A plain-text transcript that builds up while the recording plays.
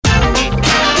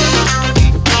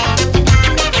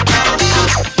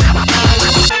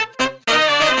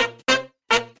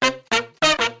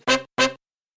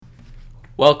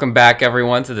Welcome back,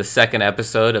 everyone, to the second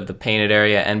episode of the Painted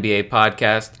Area NBA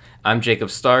podcast. I'm Jacob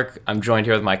Stark. I'm joined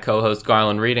here with my co-host,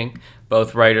 Garlan Reading,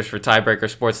 both writers for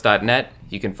tiebreakersports.net.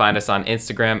 You can find us on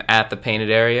Instagram at The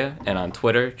Painted Area and on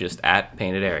Twitter, just at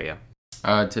Painted Area.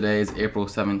 Today is April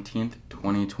 17th,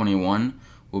 2021.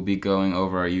 We'll be going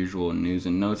over our usual news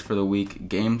and notes for the week,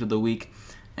 games of the week,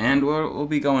 and we'll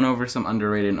be going over some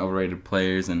underrated and overrated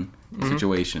players and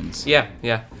situations.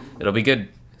 Yeah. It'll be good.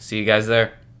 See you guys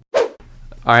there.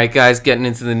 All right, guys, getting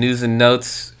into the news and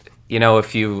notes. You know,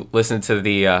 if you listen to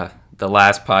the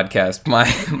last podcast, my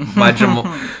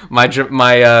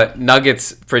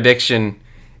Nuggets prediction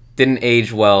didn't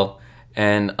age well,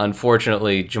 and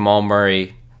unfortunately, Jamal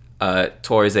Murray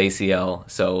tore his ACL,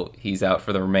 so he's out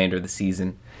for the remainder of the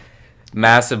season.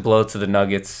 Massive blow to the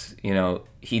Nuggets. You know,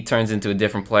 he turns into a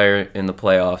different player in the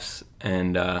playoffs,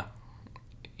 and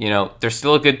they're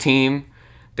still a good team.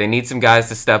 They need some guys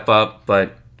to step up,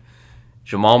 but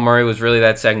Jamal Murray was really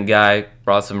that second guy,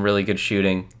 brought some really good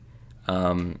shooting.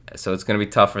 So it's going to be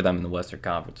tough for them in the Western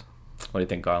Conference. What do you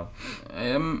think,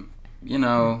 Garlan?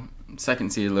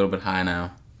 Second seed a little bit high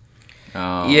now.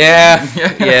 Yeah,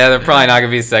 they're probably not going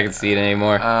to be a second seed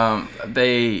anymore. I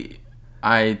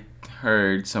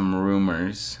heard some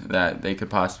rumors that they could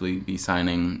possibly be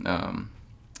signing,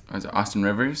 Austin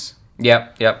Rivers?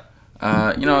 Yep.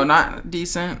 Not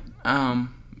decent,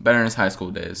 better in his high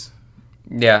school days.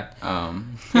 Yeah.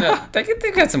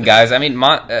 They've got some guys. I mean,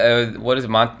 Monty Morris?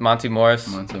 Monty Morris,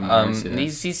 yeah.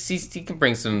 He can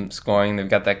bring some scoring. They've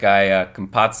got that guy,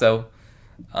 Campazzo,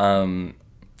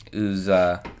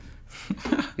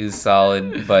 who's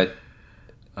solid, but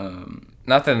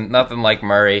nothing like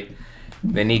Murray.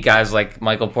 They need guys like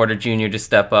Michael Porter Jr. to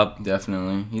step up.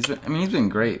 Definitely. He's been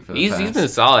great for the past. He's been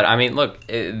solid. I mean, look,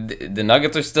 the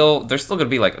Nuggets are still going to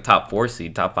be like a top 4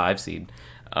 seed, top 5 seed.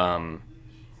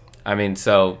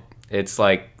 So it's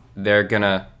like they're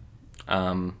gonna be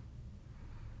in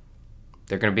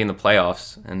the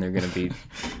playoffs, and they're gonna be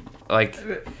like,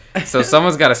 so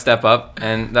someone's got to step up,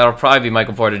 and that'll probably be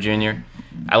Michael Porter Jr.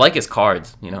 I like his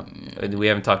cards. We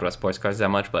haven't talked about sports cards that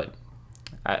much, but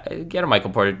get a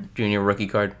Michael Porter Jr. rookie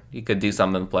card. He could do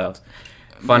something in the playoffs.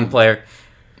 Fun player.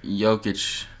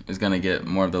 Jokic is gonna get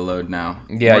more of the load now.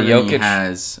 Yeah, more than Jokic he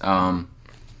has.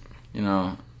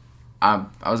 I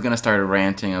was going to start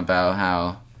ranting about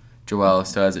how Joel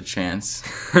still has a chance.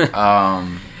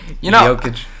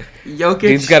 Jokic.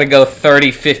 He's got to go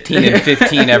 30, 15, and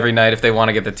 15 every night if they want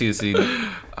to get the 2 seed.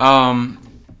 I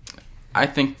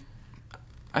think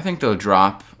they'll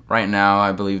drop. Right now,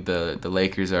 I believe the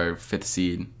Lakers are 5th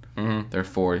seed. Mm-hmm. They're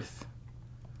 4th.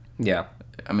 Yeah.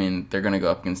 I mean, they're going to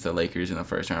go up against the Lakers in the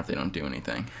first round if they don't do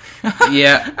anything.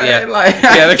 Yeah.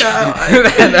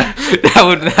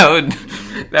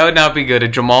 That would not be good. A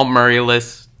Jamal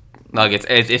Murray-less Nuggets.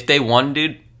 If they won,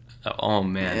 dude, oh,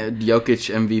 man.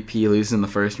 Jokic MVP losing in the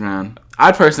first round.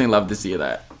 I'd personally love to see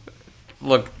that.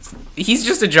 Look, Garland is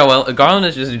just a Joel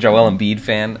Embiid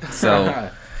fan,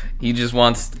 so he just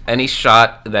wants any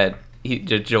shot that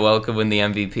Joel could win the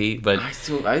MVP, but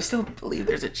I still believe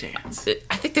there's a chance.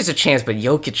 I think there's a chance, but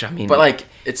Jokic, but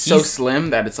it's so slim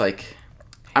that it's like,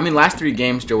 last 3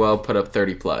 games Joel put up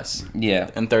 30 plus. Yeah,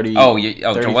 and 30.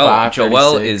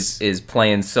 Joel is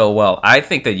playing so well. I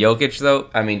think that Jokic,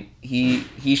 though,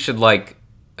 he should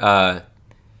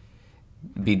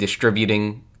be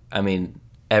distributing.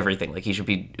 Everything. Like, he should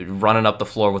be running up the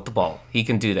floor with the ball. He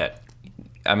can do that.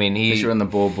 He should run the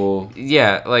bull.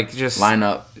 Yeah, just line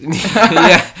up.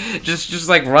 Yeah, just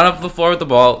run up the floor with the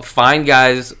ball. Find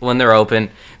guys when they're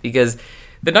open, because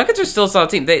the Nuggets are still a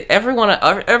solid team. Everyone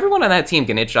on that team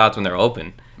can hit shots when they're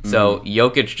open. So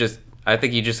Jokic I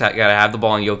think you just got to have the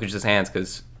ball in Jokic's hands,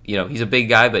 because he's a big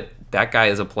guy, but that guy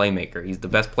is a playmaker. He's the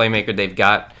best playmaker they've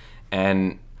got,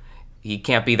 and he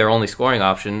can't be their only scoring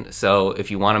option. So if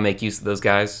you want to make use of those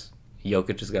guys,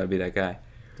 Jokic has got to be that guy.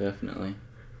 Definitely.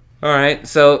 All right,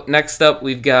 so next up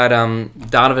we've got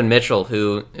Donovan Mitchell,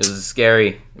 who was a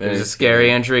scary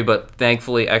injury, but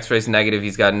thankfully X-ray's negative.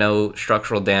 He's got no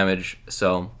structural damage,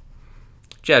 so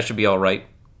Jazz should be all right.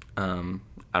 I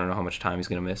don't know how much time he's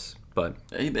going to miss, but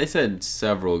they said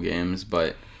several games,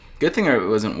 but good thing it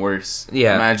wasn't worse.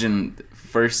 Yeah. Imagine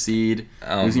first seed,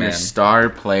 losing your star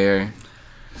player.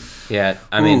 Yeah,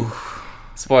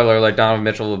 spoiler alert, Donovan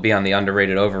Mitchell will be on the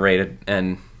underrated, overrated,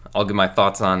 and I'll give my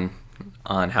thoughts on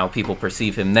how people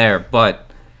perceive him there,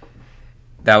 but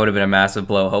that would have been a massive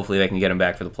blow. Hopefully they can get him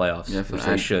back for the playoffs, which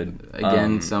they should.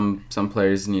 Again, some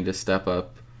players need to step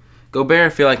up.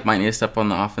 Gobert, I feel like, might need to step on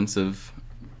the offensive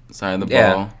side of the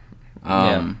ball.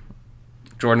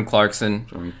 Jordan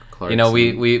Clarkson. Clarkson.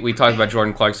 You know, we talked about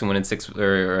Jordan Clarkson winning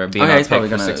or being he's picked probably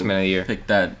for gonna 6 minute a year. pick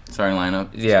that starting lineup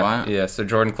Yeah, spot. yeah. So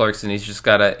Jordan Clarkson, he's just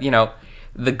got to,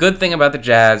 the good thing about the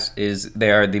Jazz is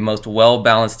they are the most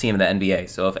well-balanced team in the NBA.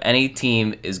 So if any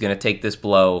team is going to take this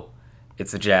blow,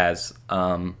 it's the Jazz.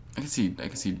 I can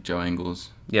see Joe Ingles.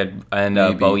 Yeah, and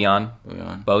Maybe. Bojan.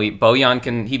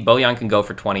 Bojan can go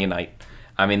for 20 a night.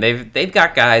 I mean, they've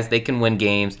got guys. They can win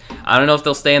games. I don't know if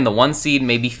they'll stay in the 1 seed.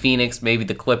 Maybe Phoenix. Maybe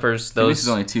the Clippers. Phoenix is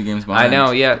only 2 games behind. I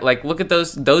know. Yeah. Like, look at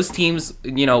those teams.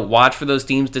 Watch for those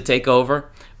teams to take over.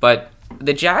 But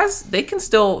the Jazz, they can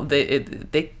still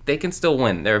they can still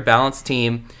win. They're a balanced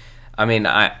team. I mean,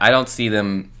 I don't see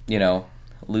them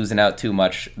losing out too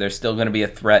much. They're still going to be a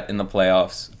threat in the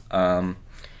playoffs. And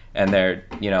they're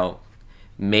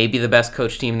maybe the best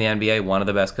coach team in the NBA. One of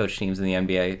the best coach teams in the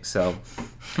NBA. So.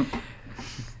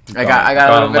 I got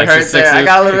a little bit hurt there.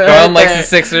 Garlan likes the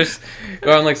Sixers.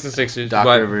 Garlan likes the Sixers. Doc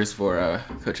Rivers for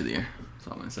Coach of the Year. That's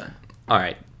all I'm gonna say. All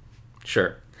right,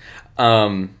 sure.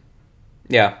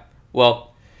 Yeah.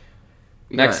 Well,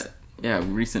 next.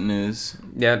 Recent news.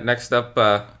 Yeah. Next up,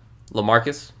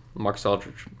 LaMarcus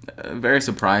Aldridge. Very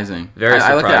surprising. Very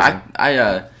surprising.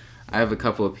 I have a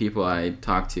couple of people I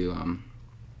talked to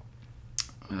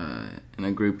in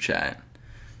a group chat.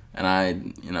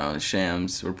 And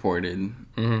Shams reported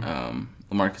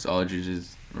LaMarcus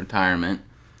Aldridge's retirement.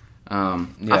 I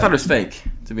thought it was fake,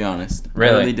 to be honest.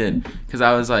 Really? I really did. Because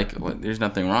I was like, there's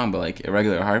nothing wrong, but like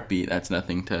irregular heartbeat, that's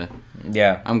nothing to...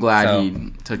 Yeah. I'm glad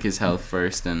he took his health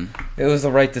first. And it was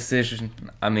the right decision.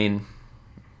 I mean,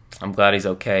 I'm glad he's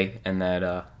okay. And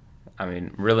that,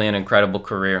 really an incredible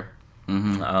career.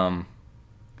 15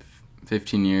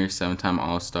 years, 7-time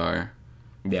All-Star.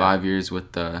 Yeah. 5 years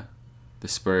with the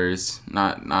Spurs,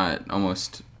 not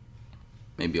almost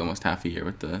half a year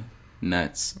with the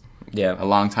Nets. Yeah, a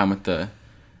long time with the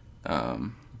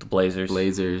Blazers.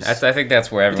 I think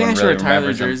that's where everyone really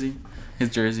remembers him. His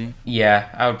jersey. Yeah,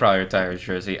 I would probably retire his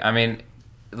jersey. I mean,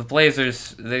 the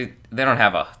Blazers they don't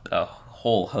have a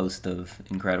whole host of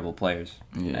incredible players.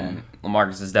 Yeah, and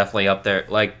LaMarcus is definitely up there.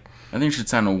 Like, I think he should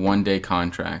sign a 1-day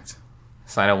contract.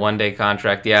 Sign a 1-day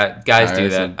contract. Yeah, guys do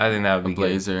that. I think that would be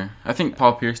Blazer. Good. I think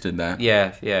Paul Pierce did that.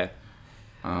 Yeah.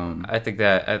 I think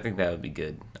that would be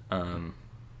good.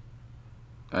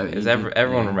 Because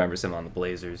everyone remembers him on the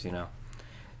Blazers,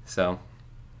 So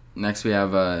next we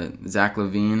have Zach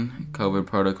LaVine, COVID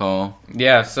protocol.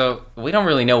 Yeah, so we don't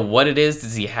really know what it is.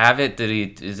 Does he have it?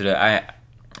 I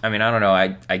don't know.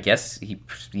 I guess he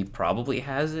probably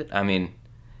has it. I mean,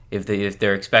 if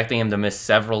they're expecting him to miss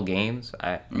several games,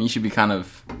 you should be kind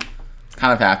of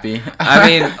happy. I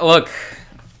mean, look,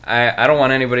 I don't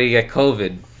want anybody to get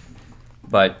COVID,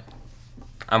 but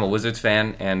I'm a Wizards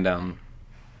fan, and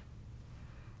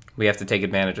we have to take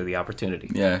advantage of the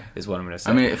opportunity. Yeah, is what I'm going to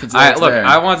say. I mean, if it's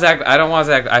I want Zach. I don't want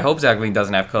Zach. I hope Zach LaVine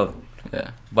doesn't have COVID.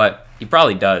 Yeah, but he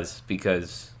probably does,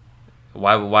 because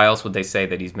why else would they say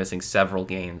that he's missing several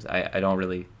games? I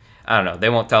don't know. They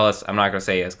won't tell us. I'm not going to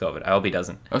say he has COVID. I hope he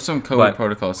doesn't. Some COVID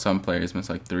protocols, some players miss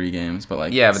like 3 games, but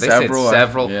like but they said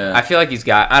several. Yeah. I feel like he's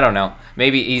got. I don't know.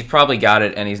 Maybe he's probably got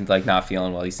it and he's like not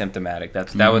feeling well. He's symptomatic.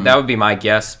 That would be my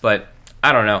guess, but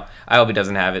I don't know. I hope he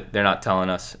doesn't have it. They're not telling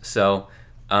us. So,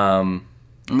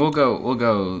 we'll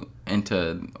go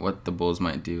into what the Bulls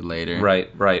might do later.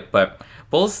 Right. But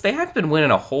Bulls, they have been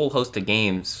winning a whole host of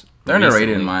games. They're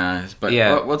underrated in my eyes, but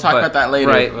we'll talk about that later.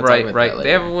 Right.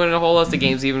 They haven't won a whole host of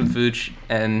games, even with Vooch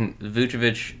and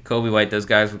Vucevic, Kobe White. Those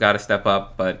guys have got to step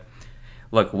up. But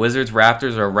look, Wizards,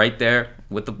 Raptors are right there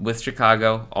with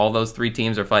Chicago. All those 3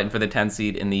 teams are fighting for the 10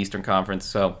 seed in the Eastern Conference.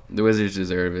 So the Wizards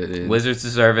deserve it. Dude. Wizards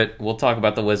deserve it. We'll talk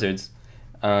about the Wizards,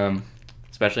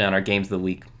 especially on our games of the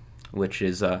week, which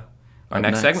is our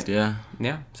next segment.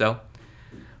 Yeah. So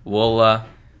we'll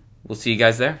see you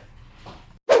guys there.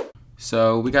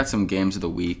 So we got some games of the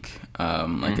week.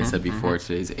 Like I said before,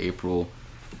 today's April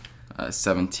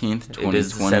 17th, 2021. It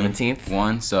is the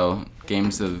 17th. So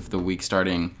games of the week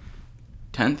starting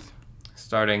 10th?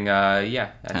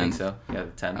 I think so. Yeah,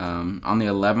 the 10th. On the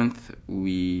 11th,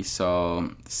 we saw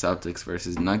the Celtics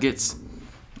versus Nuggets.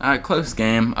 Close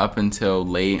game up until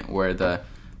late, where the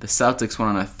Celtics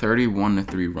went on a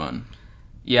 31-3 run.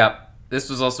 Yeah, this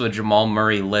was also a Jamal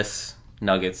Murray-less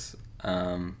Nuggets.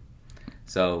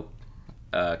 So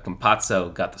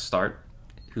Campazzo got the start,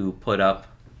 who put up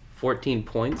 14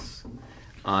 points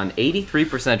on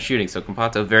 83% shooting. So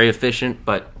Campazzo, very efficient,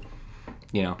 but,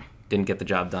 didn't get the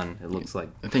job done, it looks like.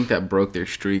 I think that broke their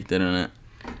streak, didn't it?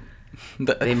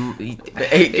 The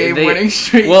 8-game winning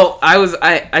streak. Well,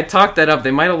 I talked that up.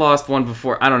 They might have lost one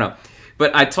before. I don't know.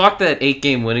 But I talked that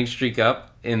 8-game winning streak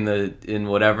up in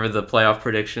whatever the playoff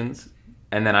predictions.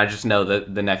 and then I just know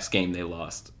that the next game they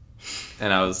lost.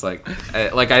 And I was like,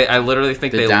 I literally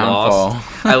think they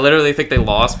lost. I literally think they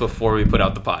lost before we put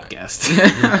out the podcast.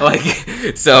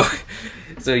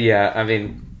 So yeah, I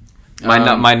mean,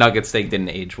 my nugget steak didn't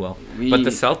age well. But the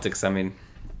Celtics, I mean,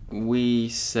 we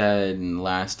said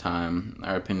last time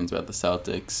our opinions about the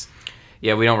Celtics.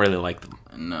 Yeah, we don't really like them.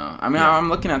 No, I mean, I'm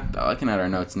looking at our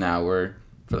notes now. We're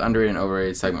for the underrated and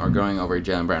overrated segment. We're going over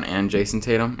Jaylen Brown and Jason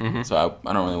Tatum. Mm-hmm. So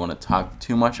I don't really want to talk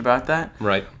too much about that.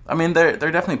 Right. I mean, they're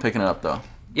definitely picking it up though.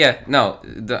 Yeah. No.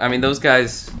 I mean, those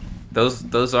guys.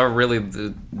 Those are really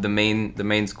the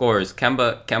main scorers.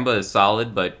 Kemba is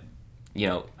solid, but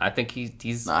I think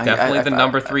he's definitely the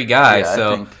number 3 guy. Yeah,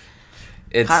 so I think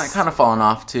it's kind of falling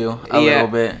off too a little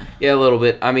bit. Yeah, a little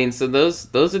bit. I mean, so those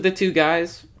are the 2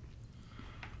 guys.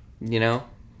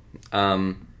 And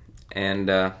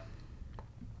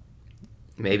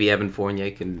maybe Evan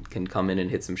Fournier can come in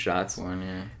and hit some shots.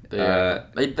 Fournier.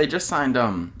 They just signed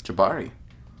Jabari.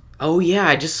 Oh yeah,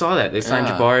 I just saw that. They signed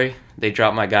Jabari. They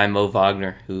dropped my guy Mo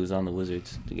Wagner, who's on the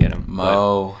Wizards, to get him.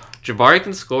 Mo. But Jabari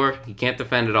can score. He can't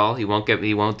defend at all. He won't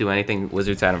do anything.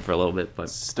 Wizards had him for a little bit, but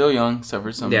still young,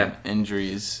 suffered some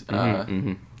injuries.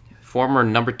 Former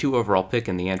number 2 overall pick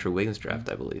in the Andrew Wiggins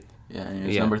draft, I believe. Yeah, he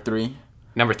was number 3.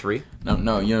 Number 3?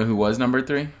 No. You know who was number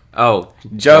 3? Oh,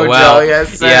 JoJo.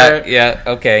 Yes, sir. Yeah.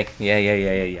 Okay.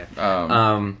 Yeah.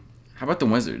 How about the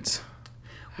Wizards?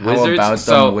 Wizards? How about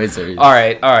the Wizards? All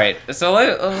right. So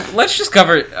let's just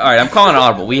cover. All right, I'm calling an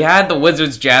audible. We had the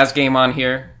Wizards Jazz game on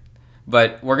here,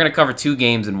 but we're gonna cover 2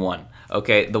 games in one.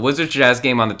 Okay, the Wizards Jazz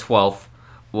game on the 12th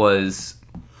was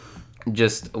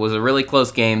a really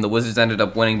close game. The Wizards ended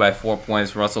up winning by 4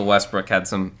 points. Russell Westbrook had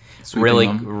some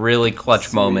really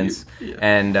clutch moments,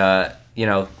 and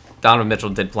Donovan Mitchell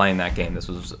did play in that game. This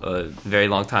was a very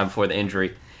long time before the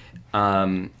injury.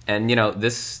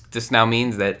 This now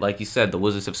means that, like you said, the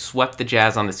Wizards have swept the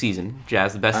Jazz on the season.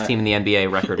 Jazz, the best team in the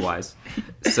NBA record-wise.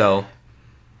 So,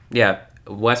 yeah,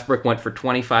 Westbrook went for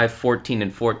 25, 14,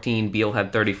 and 14. Beal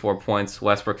had 34 points.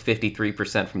 Westbrook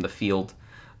 53% from the field.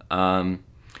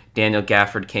 Daniel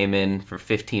Gafford came in for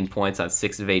 15 points on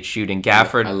 6 of 8 shooting.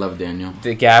 Gafford, I love Daniel.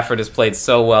 Gafford has played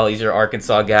so well. He's your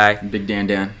Arkansas guy. Big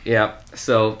Dan. Yeah.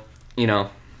 So,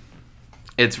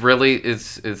 it's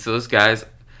those guys.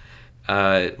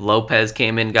 Lopez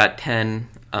came in, got 10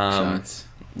 shots.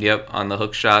 Yep, on the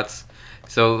hook shots.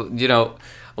 So,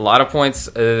 a lot of points.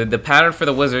 The pattern for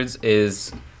the Wizards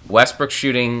is Westbrook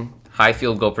shooting high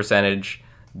field goal percentage,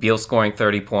 Beal scoring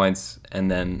 30 points,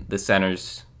 and then the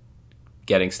centers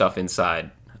getting stuff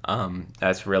inside.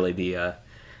 That's really the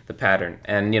pattern.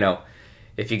 And,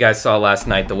 if you guys saw last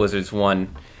night, the Wizards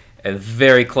won a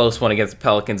very close one against the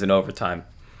Pelicans in overtime.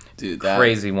 Dude,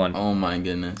 crazy one. Oh, my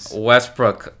goodness.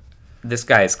 Westbrook, this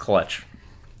guy is clutch.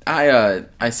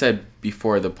 I said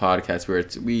before the podcast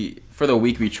we for the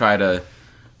week we try to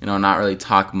not really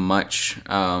talk much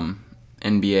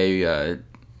NBA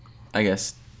I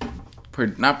guess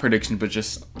not predictions but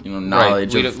just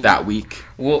knowledge of that week.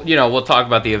 We'll talk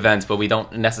about the events, but we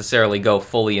don't necessarily go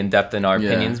fully in depth in our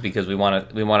opinions because we want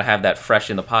to have that fresh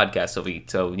in the podcast so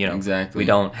exactly. We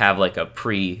don't have like a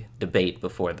pre-debate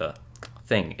before the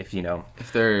thing, if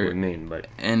there what we mean. But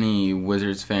any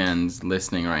Wizards fans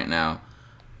listening right now,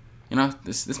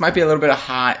 this might be a little bit of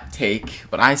hot take,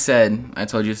 but I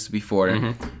told you this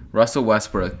before. Russell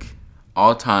Westbrook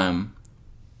all-time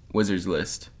Wizards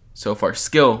list so far,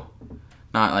 skill,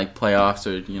 not like playoffs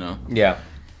or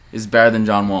is better than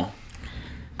John Wall.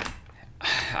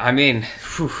 I mean,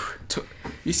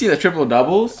 you see the triple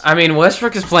doubles? I mean,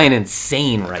 Westbrook is playing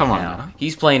insane right now. Come on now.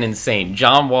 He's playing insane.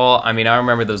 John Wall, I mean, I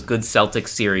remember those good Celtics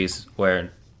series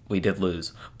where we did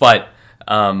lose. But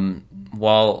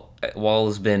Wall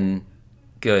has been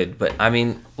good. But, I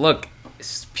mean, look,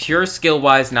 pure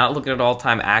skill-wise, not looking at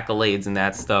all-time accolades and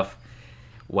that stuff,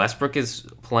 Westbrook is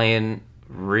playing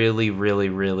really, really,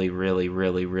 really, really,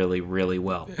 really, really, really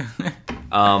well.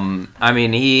 I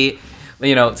mean, he...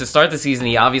 to start the season,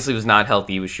 he obviously was not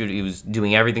healthy. He was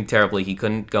doing everything terribly. He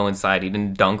couldn't go inside. He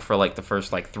didn't dunk for the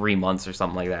first 3 months or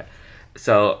something like that.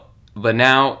 So, but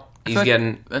now he's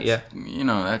getting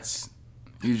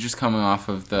he's just coming off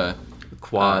of the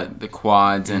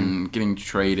quads and getting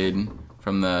traded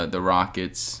from the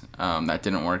Rockets. That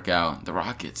didn't work out. The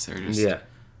Rockets, they're just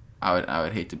I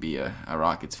would hate to be a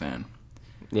Rockets fan.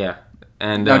 Yeah.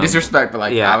 And, no disrespect, but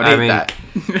I would hate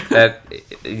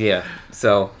that.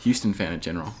 So Houston fan in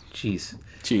general. Cheese.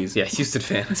 Yeah, Houston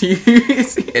fan. And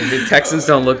the Texans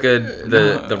don't look good.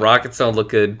 The Rockets don't look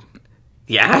good.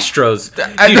 The Astros. Dude,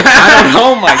 I don't know.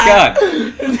 Oh my god.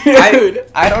 Dude.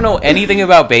 I don't know anything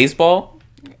about baseball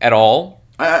at all.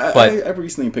 I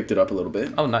recently picked it up a little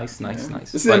bit. Oh, nice. This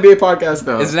is an NBA podcast,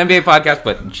 though. It's an NBA podcast,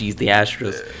 but geez, the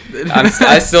Astros.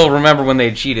 I still remember when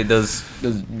they cheated. Those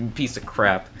piece of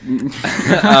crap.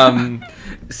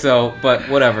 But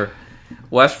whatever.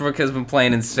 Westbrook has been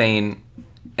playing insane,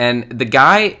 and the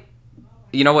guy,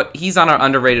 you know what? He's on our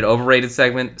underrated, overrated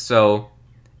segment. So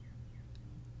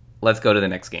let's go to the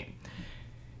next game,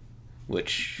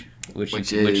 which you can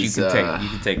take. You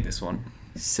can take this one.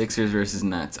 Sixers versus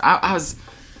Nets. I was,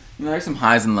 there's some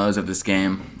highs and lows of this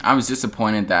game. I was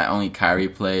disappointed that only Kyrie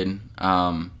played.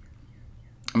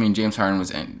 James Harden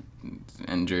was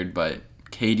injured, but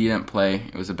KD didn't play.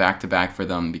 It was a back-to-back for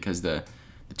them because the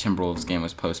Timberwolves game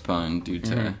was postponed due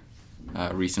to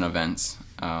recent events.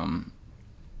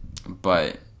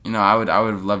 But I would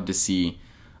have loved to see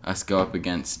us go up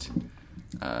against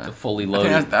the fully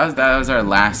loaded. I think that was our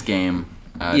last game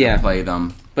to play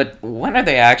them. But when are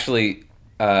they actually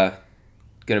going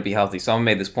to be healthy? Someone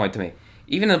made this point to me.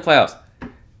 Even in the playoffs,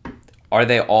 are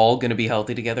they all going to be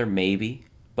healthy together? Maybe,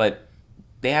 but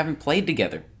they haven't played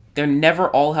together. They're never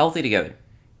all healthy together.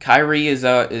 Kyrie is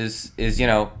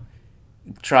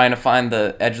trying to find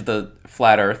the edge of the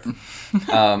flat Earth.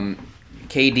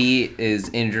 KD is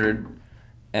injured,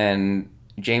 and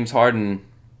James Harden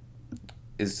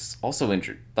is also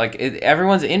injured.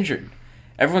 Everyone's injured.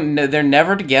 They're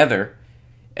never together.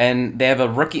 And they have a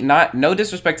rookie. No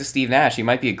disrespect to Steve Nash, he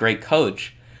might be a great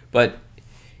coach, but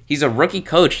he's a rookie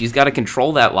coach. He's got to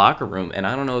control that locker room, and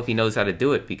I don't know if he knows how to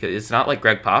do it because it's not like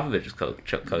Greg Popovich is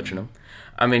coaching him.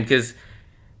 Because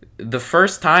the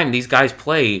first time these guys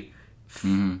play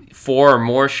 4 or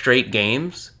more straight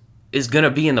games is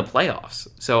gonna be in the playoffs.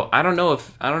 So I don't know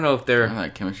if they're.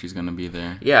 That chemistry's gonna be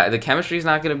there. Yeah, the chemistry's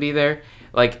not gonna be there.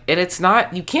 And it's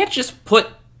not. You can't just put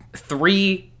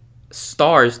 3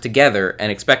 stars together and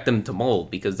expect them to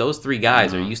mold because those 3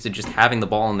 guys are used to just having the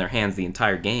ball in their hands the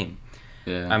entire game.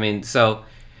 Yeah. So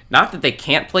not that they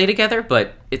can't play together,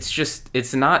 but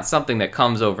it's not something that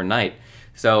comes overnight.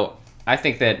 So I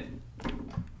think that,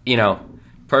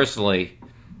 personally,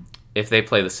 if they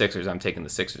play the Sixers, I'm taking the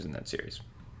Sixers in that series.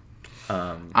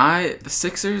 The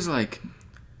Sixers, I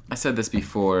said this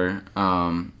before,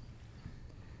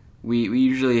 we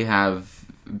usually have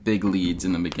big leads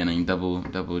in the beginning, double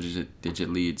digit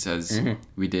leads as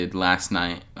we did last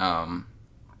night.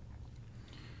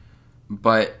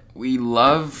 But we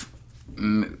love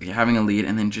having a lead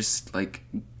and then just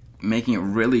making it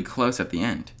really close at the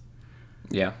end.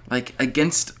 Yeah.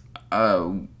 Against a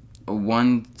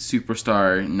one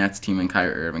superstar Nets team in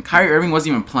Kyrie Irving. Kyrie Irving wasn't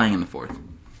even playing in the fourth,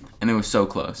 and it was so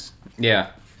close.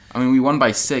 Yeah. We won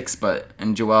by 6,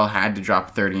 and Joel had to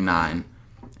drop 39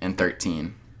 and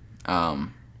 13.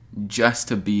 Just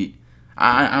to beat.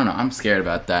 I don't know. I'm scared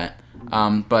about that.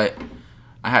 But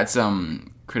I had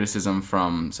some criticism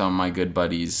from some of my good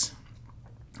buddies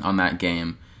on that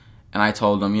game, and I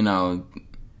told them,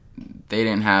 they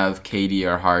didn't have KD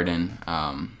or Harden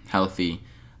healthy,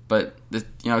 but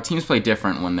teams play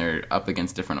different when they're up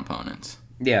against different opponents.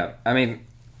 Yeah, I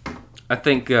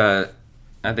think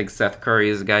Seth Curry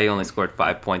is a guy who only scored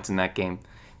 5 points in that game.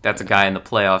 That's a guy in the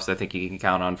playoffs I think you can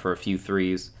count on for a few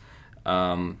threes.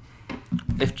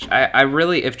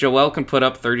 If Joel can put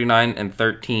up 39 and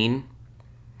 13,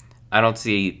 I don't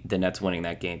see the Nets winning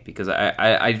that game because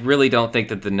I really don't think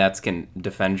that the Nets can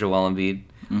defend Joel Embiid.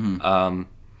 Mm-hmm.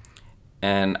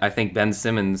 And I think Ben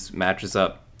Simmons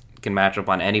can match up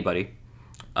on anybody.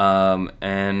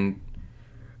 And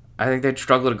I think they'd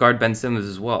struggle to guard Ben Simmons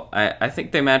as well. I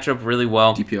think they match up really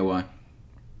well. DPOY.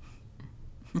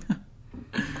 DPOY.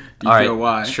 All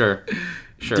right, sure.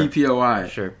 DPOY.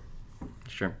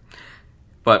 Sure.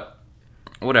 But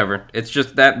whatever. It's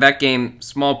just that game,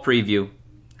 small preview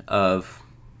of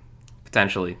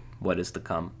potentially what is to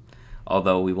come.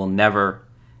 Although we will never,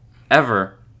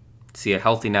 ever see a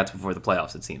healthy Nets before the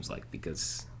playoffs, it seems like,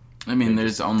 because they're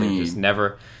just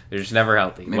never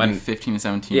healthy. Maybe 15 to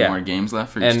 17 more games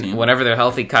left for each team. And whenever they're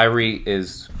healthy, Kyrie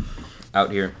is out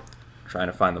here trying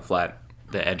to find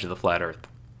the edge of the flat Earth.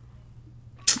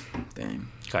 Dang.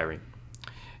 Kyrie.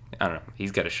 I don't know.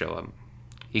 He's got to show up.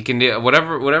 He can do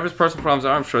whatever his personal problems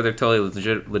are. I'm sure they're totally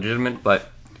legitimate, but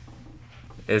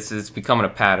it's becoming a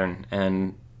pattern,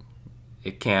 and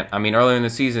it can't. Earlier in the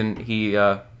season, he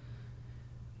took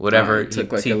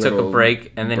a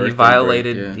break, and then he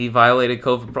violated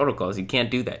COVID protocols. You can't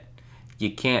do that.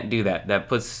 You can't do that. That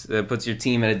puts your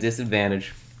team at a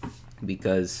disadvantage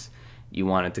because you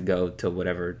wanted to go to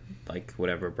whatever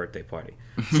birthday party.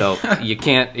 So you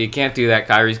can't do that.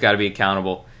 Kyrie's got to be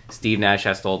accountable. Steve Nash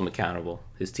has to hold him accountable.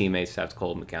 His teammates have to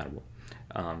hold him accountable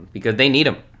because they need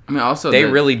him. I mean, also they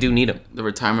really do need him. The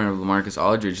retirement of LaMarcus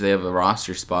Aldridge, they have a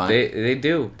roster spot. They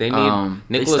do. They need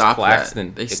Nicholas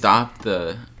Claxton. They stopped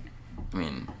the. I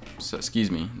mean, so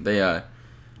excuse me. They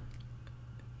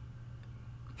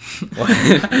What?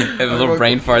 Have a little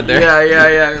brain fart there.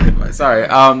 Yeah. Sorry.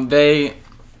 They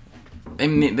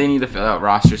need to fill out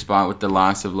roster spot with the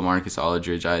loss of LaMarcus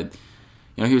Aldridge.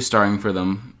 He was starting for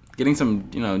them, getting some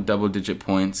double-digit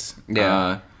points.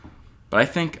 Yeah. But I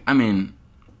think LaMarcus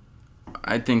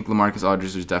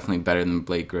Aldridge was definitely better than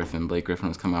Blake Griffin. Blake Griffin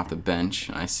was coming off the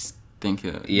bench. I think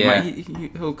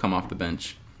he'll come off the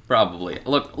bench. Probably.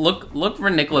 Look for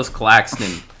Nicholas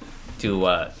Claxton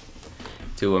to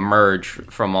emerge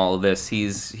from all of this.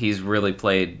 He's really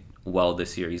played well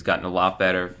this year. He's gotten a lot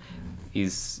better.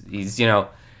 He's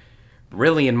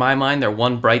really, in my mind, they're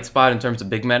one bright spot in terms of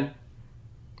big men.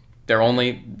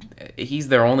 He's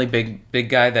their only big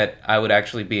guy that I would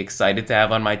actually be excited to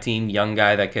have on my team. Young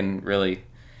guy that can really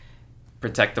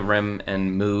protect the rim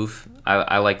and move.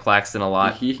 I like Claxton a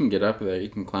lot. He can get up there. He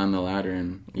can climb the ladder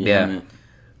and it.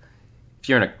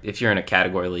 If you're in a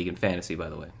category league in fantasy, by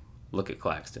the way, look at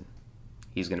Claxton.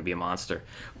 He's going to be a monster.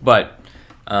 But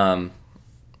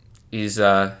he's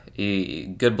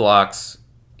good blocks.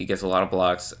 He gets a lot of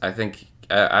blocks.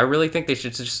 I really think they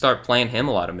should just start playing him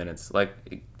a lot of minutes.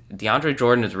 Like DeAndre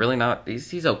Jordan is really not.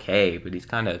 He's okay, but he's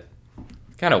kind of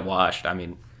washed. I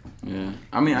mean, yeah.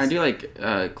 I mean, I do like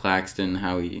Claxton.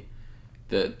 How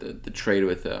the trade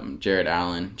with Jared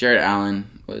Allen. Jared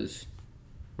Allen was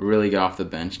really good off the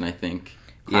bench, and I think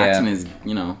Claxton is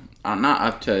not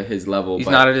up to his level. He's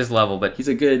not at his level, but he's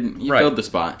filled the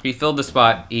spot. He filled the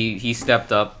spot. He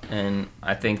stepped up, and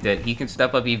I think that he can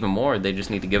step up even more. They just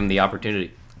need to give him the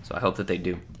opportunity. So I hope that they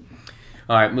do.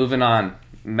 All right, moving on.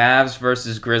 Mavs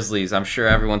versus Grizzlies. I'm sure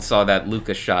everyone saw that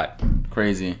Luka shot.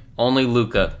 Crazy. Only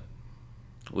Luka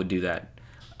would do that.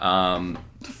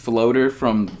 Floater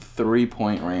from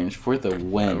 3-point range for the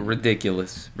win.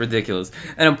 Ridiculous.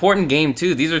 An important game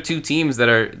too. These are two teams that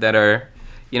are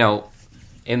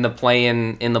in the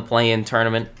play-in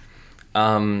tournament,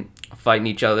 fighting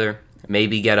each other.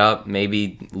 Maybe get up,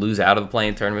 maybe lose out of the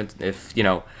play-in tournament. If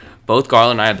both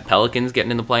Garlan and I had the Pelicans getting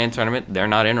in the play-in tournament, they're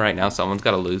not in right now. Someone's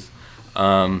got to lose.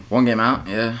 1 game out,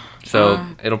 yeah. So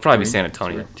it'll probably be San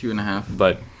Antonio. 2.5.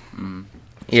 But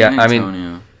yeah, San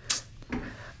Antonio.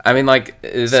 I mean, like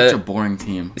such a boring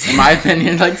team, in my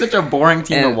opinion. Like such a boring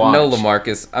team to watch. No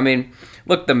LaMarcus. I mean,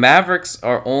 look, the Mavericks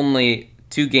are only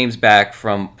 2 games back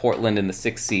from Portland in the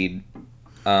 6th seed,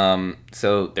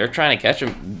 so they're trying to catch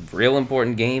a real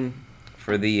important game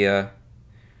for the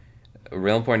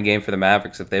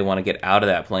Mavericks if they want to get out of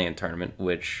that play-in tournament.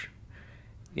 Which,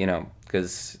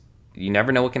 because you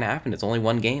never know what can happen. It's only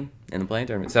 1 game in the play-in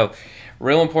tournament, so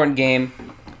real important game.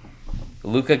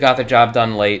 Luka got the job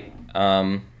done late.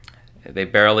 They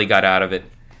barely got out of it.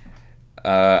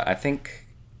 I think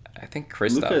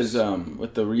Kristaps. Luka's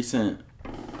with the recent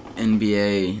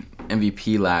NBA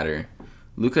MVP ladder.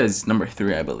 Luka is number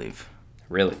 3, I believe.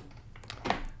 Really?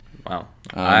 Wow.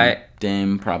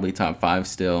 Dame probably top 5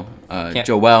 still.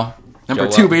 Joel number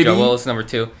 2, baby. Joel is number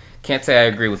 2. Can't say I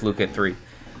agree with Luka at 3.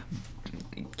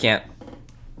 Can't.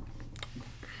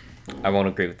 I won't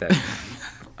agree with that.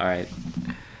 All right.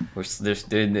 The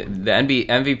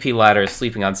MVP ladder is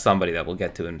sleeping on somebody that we'll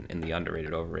get to in the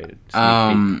underrated, overrated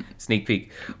sneak peek.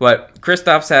 But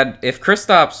Kristaps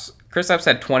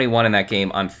had 21 in that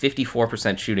game on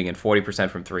 54% shooting and 40%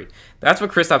 from 3. That's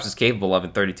what Kristaps is capable of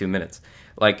in 32 minutes.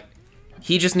 Like,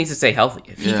 he just needs to stay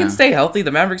healthy. If he can stay healthy,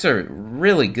 the Mavericks are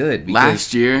really good.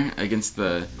 Last year against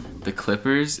the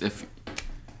Clippers,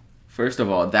 first of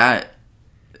all,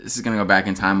 this is gonna go back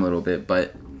in time a little bit,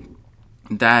 but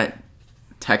that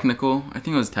technical, I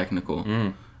think it was technical,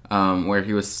 where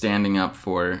he was standing up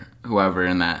for whoever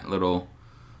in that little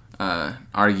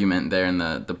argument there in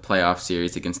the playoff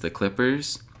series against the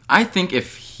Clippers. I think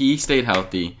if he stayed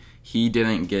healthy, he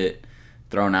didn't get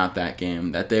thrown out that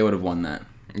game, that they would have won that.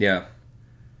 Yeah.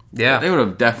 They would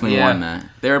have definitely won that.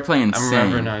 They were playing insane. I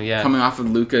remember now, yeah. Coming off of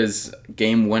Luka's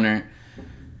game winner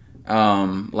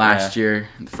last year,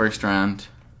 the first round.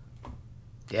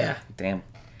 Yeah, damn.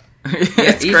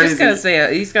 He's just gotta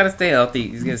stay. He's got to stay healthy.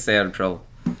 He's gonna stay out of trouble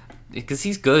because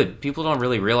he's good. People don't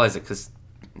really realize it because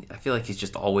I feel like he's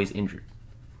just always injured.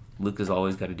 Luka's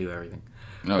always got to do everything.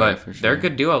 No, but for sure. They're a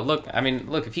good duo. Look,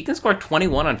 if he can score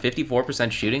 21 on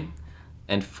 54% shooting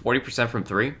and 40% from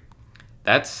 3,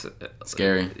 that's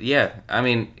scary. Yeah,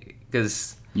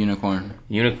 because unicorn.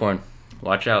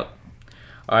 Watch out.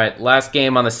 All right, last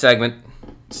game on the segment.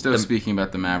 Speaking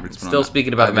about the Mavericks. Still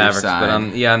speaking about the Mavericks, but on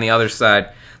the other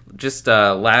side. Just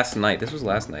last night. This was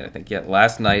last night, I think. Yeah,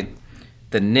 last night,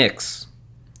 the Knicks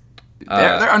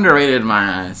They're underrated in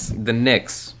my eyes. The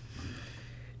Knicks.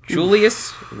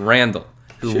 Julius Randle,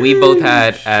 who we both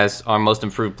had as our most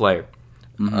improved player,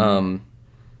 who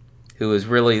has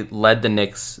really led the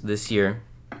Knicks this year,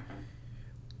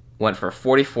 went for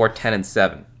 44, 10, and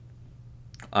 7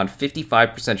 on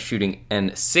 55% shooting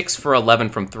and 6 for 11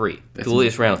 from 3.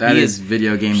 Julius Randle. That is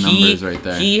video game numbers right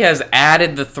there. He has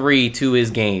added the 3 to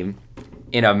his game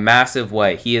in a massive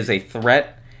way. He is a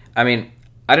threat. I mean,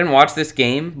 I didn't watch this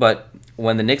game, but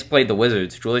when the Knicks played the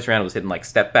Wizards, Julius Randle was hitting like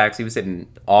step backs. He was hitting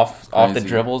off the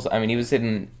dribbles. I mean, he was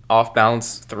hitting off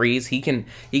balance threes. He can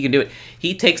do it.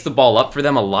 He takes the ball up for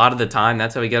them a lot of the time.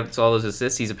 That's how he gets all those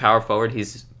assists. He's a power forward.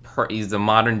 He's the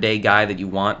modern day guy that you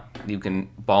want. You can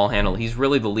ball handle. He's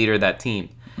really the leader of that team.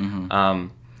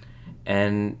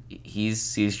 And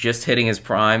he's just hitting his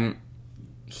prime.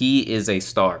 He is a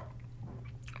star.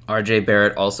 RJ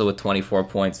Barrett also with 24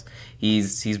 points.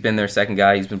 He's been their second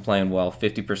guy. He's been playing well,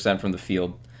 50% from the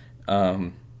field.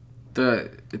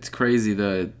 It's crazy.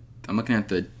 I'm looking at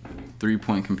the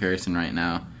 3-point comparison right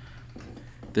now.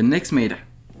 The Knicks made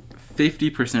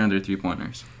 50% of their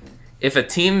 3-pointers. If a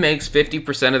team makes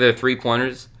 50% of their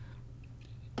 3-pointers,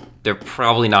 they're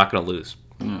probably not going to lose.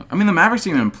 Yeah. I mean, the Mavericks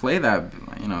didn't even play that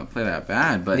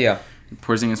bad, but yeah.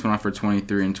 Porzingis went off for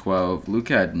 23 and 12.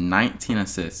 Luka had 19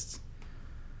 assists.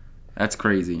 That's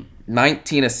crazy.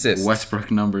 19 assists.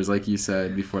 Westbrook numbers, like you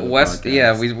said before the podcast.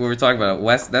 Yeah, we were talking about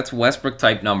it. That's Westbrook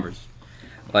type numbers.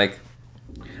 Like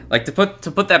to put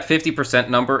that 50%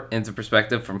 number into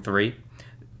perspective from 3.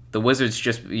 The Wizards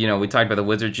just, we talked about the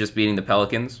Wizards just beating the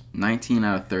Pelicans. 19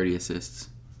 out of 30 assists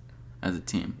as a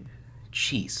team.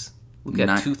 Jeez. Look at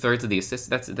 2/3 of the assists.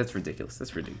 That's ridiculous.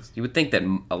 That's ridiculous. You would think that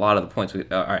a lot of the points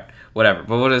would... all right, whatever.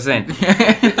 But what I was saying... put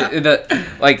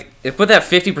that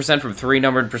 50% from 3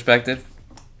 number in perspective.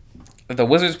 If the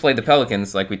Wizards played the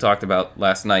Pelicans, like we talked about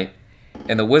last night,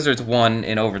 and the Wizards won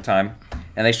in overtime,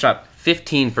 and they shot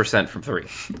 15% from 3.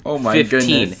 Oh my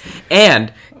goodness.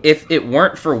 And if it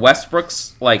weren't for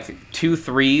Westbrook's 2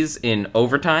 threes in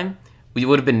overtime, we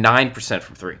would have been 9%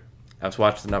 from 3. I was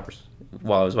watching the numbers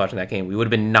while I was watching that game. We would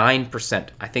have been 9%.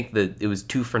 I think it was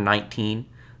 2 for 19,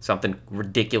 something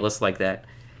ridiculous like that.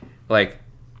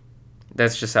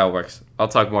 That's just how it works. I'll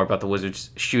talk more about the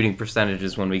Wizards' shooting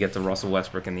percentages when we get to Russell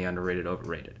Westbrook and the underrated,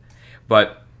 overrated.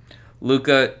 But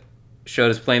Luka showed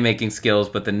his playmaking skills,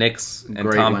 but the Knicks and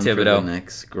Great Tom one Thibodeau. For the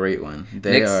Knicks. Great one.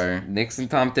 Knicks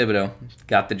and Tom Thibodeau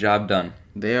got the job done.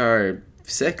 They are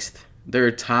 6th.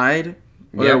 They're tied.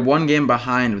 Or they're 1 game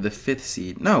behind of the 5th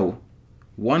seed. No.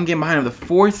 1 game behind of the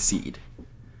 4th seed.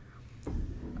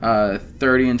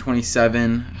 30 and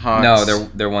 27 Hawks. No,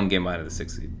 they're 1 game behind of the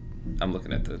 6th seed. I'm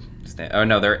looking at the stand.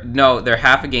 Oh they're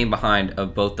half a game behind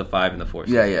of both the 5 and the 4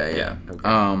 seed. Yeah.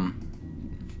 Okay.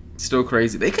 Still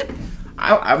crazy. They could.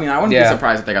 I mean, I wouldn't be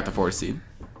surprised if they got the 4th seed.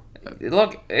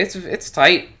 Look, it's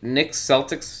tight. Knicks,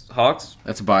 Celtics, Hawks.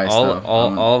 That's biased.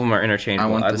 All of them are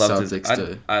interchangeable. I want the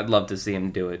Celtics I'd love to see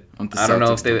them do it. I don't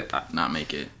know if they would not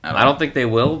make it. I don't think they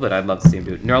will, but I'd love to see them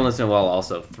do it. Nerlens Noel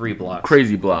also 3 blocks.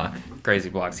 Crazy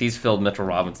blocks. He's filled Mitchell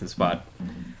Robinson's spot.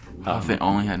 If they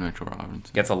only had Mitchell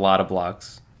Robinson. Gets a lot of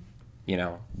blocks.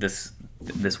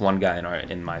 This one guy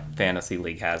in my fantasy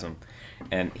league has him,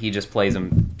 and he just plays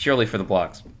him purely for the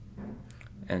blocks,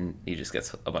 and he just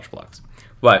gets a bunch of blocks.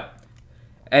 But,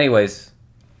 anyways,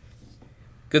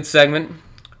 good segment.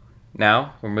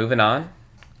 Now we're moving on.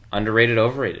 Underrated,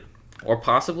 overrated, or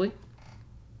possibly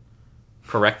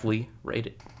correctly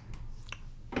rated.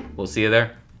 We'll see you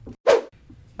there.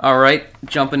 All right,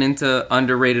 jumping into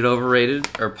underrated, overrated,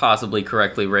 or possibly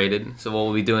correctly rated. So what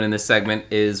we'll be doing in this segment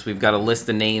is we've got a list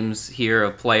of names here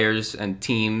of players and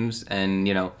teams, and we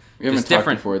haven't talked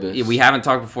before this. We haven't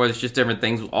talked before. It's just different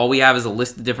things. All we have is a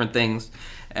list of different things,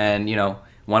 and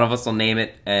one of us will name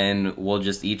it, and we'll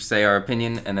just each say our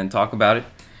opinion, and then talk about it,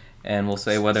 and we'll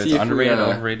say whether it's underrated,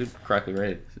 overrated, correctly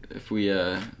rated. If we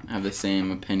have the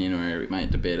same opinion, or we might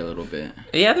debate a little bit.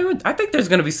 Yeah, I think there's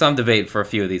going to be some debate for a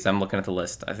few of these. I'm looking at the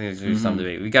list. I think there's going to be some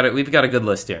debate. We've got a good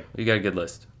list here. We got a good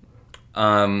list.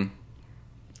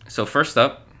 So first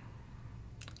up,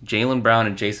 Jaylen Brown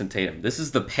and Jason Tatum. This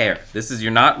is the pair.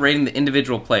 You're not rating the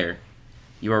individual player.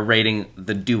 You are rating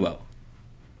the duo.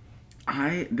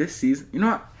 This season, you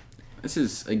know what? This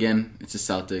is, again, it's the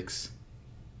Celtics.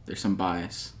 There's some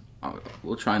bias.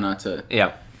 We'll try not to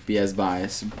be as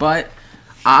biased. But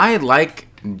I like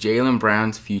Jaylen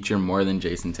Brown's future more than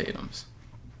Jason Tatum's.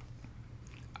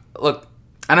 Look,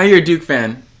 I know you're a Duke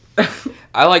fan.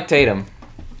 I like Tatum.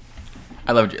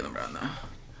 I love Jaylen Brown, though.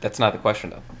 That's not the question,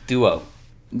 though. Duo.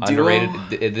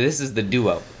 Underrated. This is the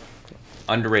duo.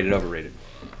 Underrated, overrated.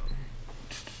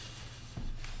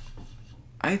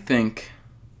 I think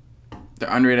They're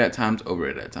underrated at times,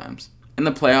 overrated at times. In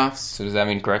the playoffs. So does that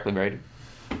mean correctly rated?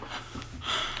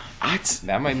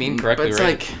 That might mean but correctly it's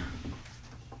rated.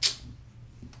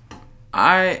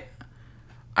 Like,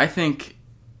 I think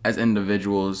as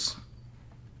individuals,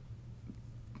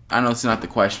 I know it's not the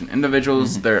question.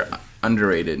 Individuals, they're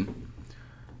underrated.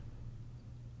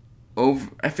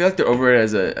 I feel like they're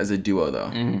overrated as a duo,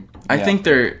 though. Mm-hmm. I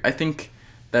think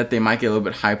that they might get a little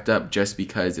bit hyped up just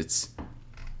because it's,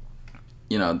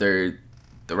 the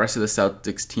rest of the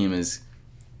Celtics team is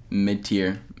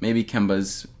mid-tier. Maybe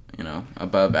Kemba's,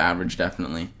 above average,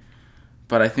 definitely.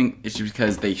 But I think it's just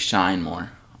because they shine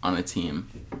more on a team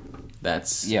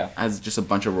has just a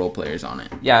bunch of role players on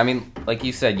it. Yeah, I mean, like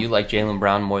you said, you like Jaylen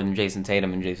Brown more than Jason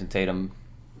Tatum, and Jason Tatum,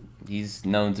 he's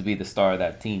known to be the star of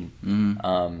that team.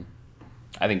 Mm-hmm.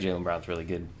 I think Jaylen Brown's really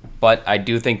good. But I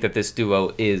do think that this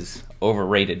duo is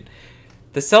overrated.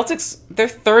 The Celtics, they're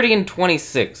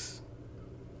 30-26.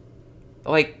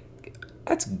 Like,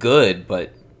 that's good,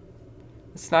 but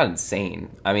it's not insane.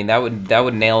 I mean, that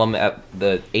would nail them at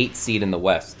the 8th seed in the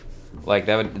West. Like,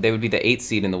 they would be the 8th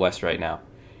seed in the West right now.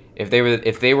 If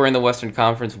they were in the Western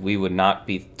Conference, we would not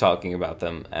be talking about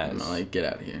them as... No, like, get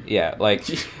out of here. Yeah, like,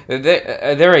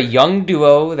 they're a young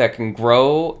duo that can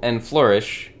grow and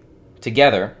flourish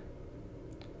together,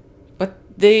 but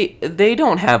they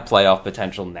don't have playoff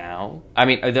potential now. I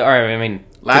mean,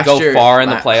 last to go year, far in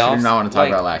the playoffs. I do not want to talk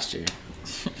about last year.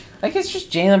 Like, it's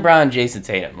just Jaylen Brown and Jason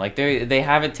Tatum. Like, they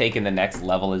haven't taken the next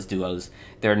level as duos.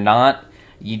 They're not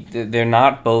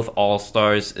both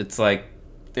all-stars. It's like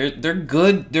they're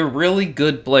good. They're really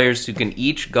good players who can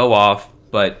each go off.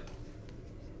 But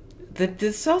the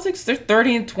Celtics, they're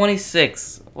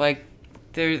 30-26. Like,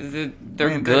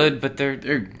 they're good, but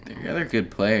they're good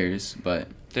players, but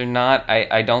they're not.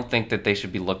 I don't think that they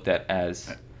should be looked at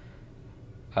as.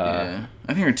 I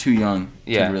think they're too young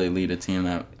to really lead a team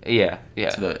out. Yeah.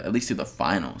 At least to the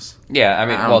finals. Yeah, I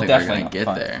mean, I don't think definitely they're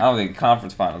gonna get there. I don't think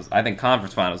conference finals. I think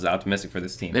conference finals is optimistic for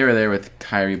this team. They were there with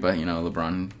Kyrie, but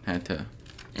LeBron had to.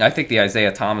 I think the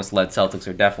Isaiah Thomas-led Celtics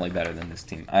are definitely better than this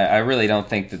team. I really don't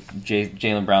think that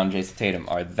Jaylen Brown and Jason Tatum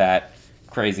are that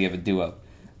crazy of a duo.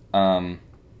 So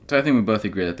I think we both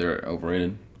agree that they're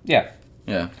overrated. Yeah.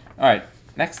 Yeah. All right.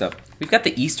 Next up, we've got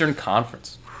the Eastern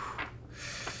Conference.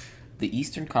 The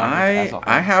Eastern Conference as a whole.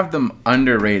 I have them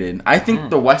underrated. I think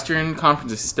the Western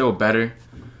Conference is still better.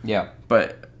 Yeah.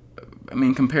 But, I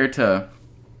mean, compared to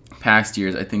past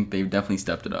years, I think they've definitely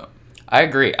stepped it up. I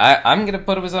agree. I'm going to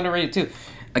put them as underrated, too.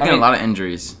 Again, a lot of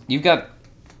injuries. You've got...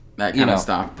 That kind of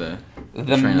stopped the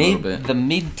train a little bit. The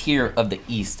mid-tier of the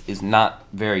East is not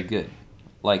very good.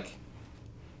 Like,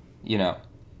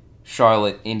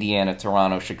 Charlotte, Indiana,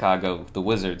 Toronto, Chicago, the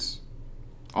Wizards.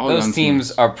 All those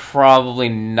teams are probably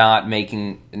not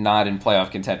in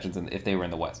playoff contention if they were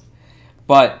in the West.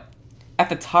 But at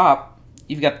the top,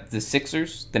 you've got the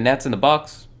Sixers, the Nets, and the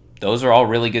Bucks. Those are all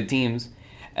really good teams.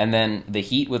 And then the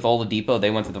Heat with Oladipo, they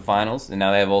went to the finals, and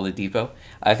now they have Oladipo.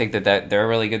 I think that they're a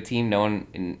really good team.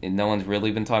 No one's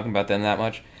really been talking about them that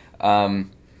much.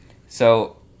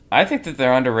 So I think that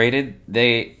they're underrated.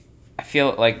 I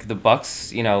feel like the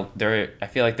Bucks, I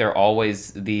feel like they're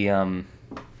always they're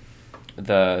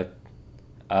a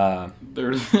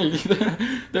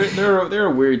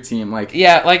weird team. Like,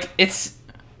 yeah, like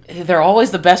they're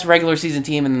always the best regular season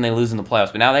team, and then they lose in the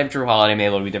playoffs. But now they have Drew Holiday, maybe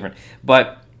it'll be different.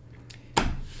 But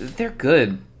they're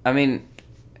good. I mean,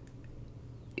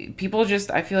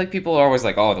 I feel like people are always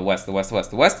like, oh, the West. The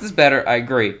West is better. I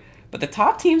agree. But the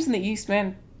top teams in the East,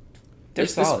 man, they're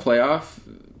solid. This playoff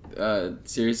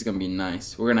series is gonna be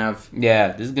nice. We're gonna have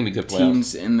this is gonna be good playoffs.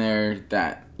 Teams in there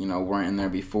that weren't in there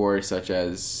before, such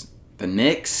as the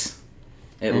Knicks,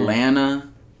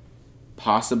 Atlanta,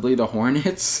 possibly the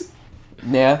Hornets.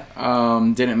 Yeah.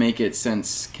 Didn't make it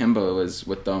since Kemba was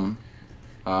with them.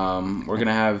 We're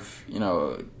gonna have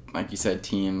like you said,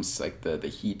 teams like the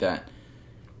Heat that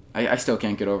I still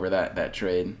can't get over that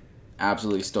trade.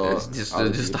 Absolutely stole. It's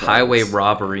just a highway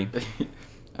robbery.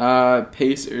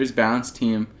 Pacers balanced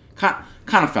team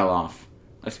kind of fell off.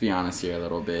 Let's be honest here a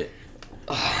little bit.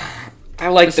 I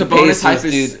like the Pacers,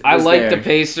 dude. I like the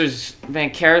Pacers.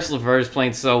 Man, Karis LeVert is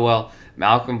playing so well.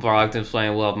 Malcolm Brogdon's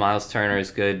playing well. Miles Turner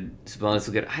is good. Sabonis is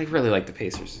good. I really like the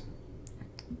Pacers.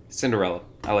 Cinderella.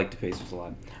 I like the Pacers a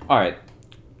lot. All right,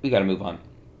 we got to move on.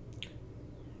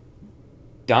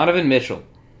 Donovan Mitchell.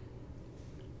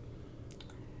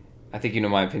 I think you know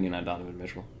my opinion on Donovan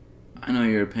Mitchell. I know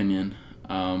your opinion.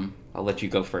 I'll let you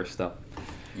go first, though.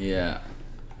 Yeah.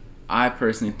 I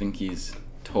personally think he's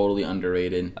totally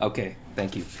underrated. Okay,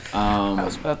 thank you. I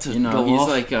was about to he's off.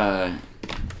 like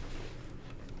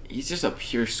he's just a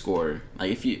pure scorer.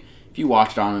 Like if you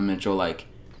watch Donovan Mitchell, like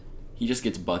he just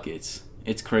gets buckets.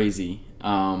 It's crazy.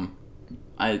 I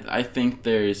think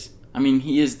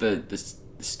he is the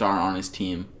star on his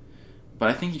team, but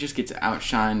I think he just gets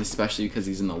outshined, especially because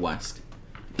he's in the West.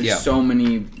 There's so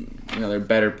many, there are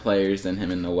better players than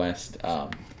him in the West.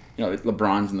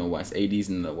 LeBron's in the West, AD's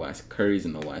in the West, Curry's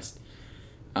in the West.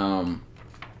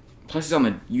 Plus, he's on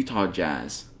the Utah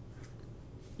Jazz.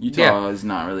 Utah is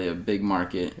not really a big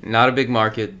market. Not a big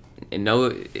market. And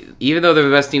no, even though they're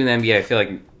the best team in the NBA, I feel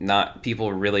like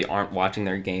people really aren't watching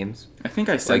their games. I think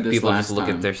I said this people last just look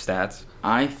time. At their stats.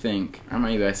 I don't know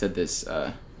if I said this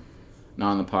not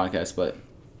on the podcast, but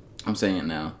I'm saying it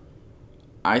now.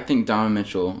 I think Donovan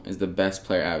Mitchell is the best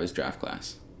player out of his draft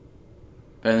class.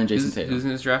 Better than Jason Tatum. Who's in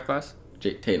his draft class?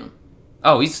 Tatum.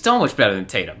 Oh, he's still much better than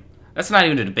Tatum. That's not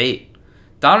even a debate.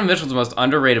 Donovan Mitchell's the most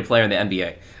underrated player in the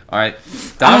NBA. All right,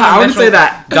 I wouldn't say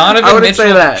that. Donovan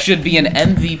Mitchell should be an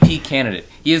MVP candidate.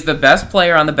 He is the best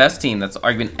player on the best team. That's the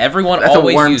argument everyone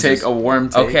always uses. A warm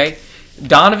take. Okay,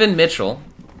 Donovan Mitchell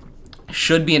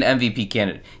should be an MVP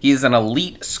candidate. He is an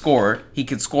elite scorer. He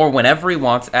can score whenever he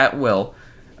wants at will.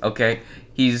 Okay,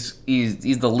 he's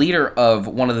the leader of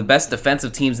one of the best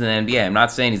defensive teams in the NBA. I'm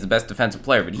not saying he's the best defensive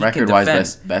player, but he can defend.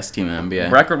 Record-wise, best team in the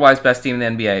NBA. Record-wise, best team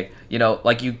in the NBA.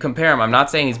 You compare him. I'm not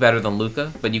saying he's better than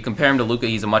Luka, but you compare him to Luka,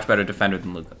 he's a much better defender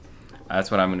than Luka. That's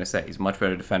what I'm going to say. He's a much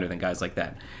better defender than guys like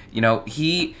that.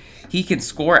 He can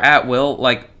score at will.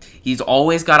 He's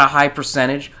always got a high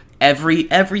percentage.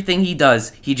 Everything he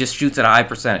does, he just shoots at a high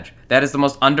percentage. That is the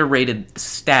most underrated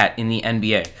stat in the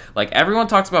NBA. Everyone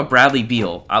talks about Bradley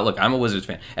Beal. Look, I'm a Wizards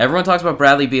fan. Everyone talks about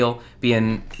Bradley Beal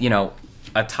being,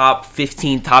 a top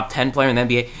 15, top 10 player in the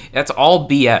NBA. That's all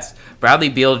BS. Bradley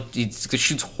Beal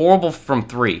shoots horrible from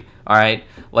 3, all right?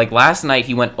 Last night,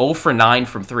 he went 0 for 9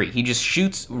 from 3. He just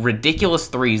shoots ridiculous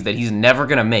threes that he's never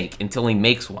going to make until he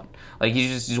makes one.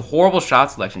 He's just horrible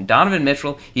shot selection. Donovan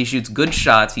Mitchell, he shoots good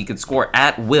shots. He can score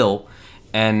at will,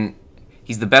 and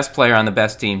he's the best player on the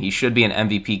best team. He should be an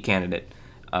MVP candidate,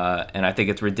 and I think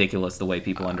it's ridiculous the way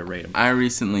people underrate him. I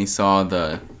recently saw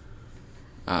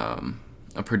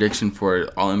a prediction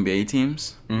for all NBA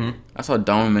teams. Mm-hmm. I saw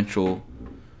Donovan Mitchell.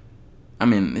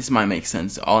 This might make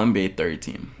sense. All NBA third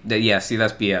team. That's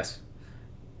BS.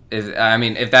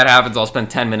 If that happens, I'll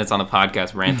spend 10 minutes on the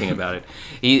podcast ranting about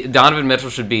it. Donovan Mitchell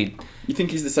should be... You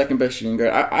think he's the second best shooting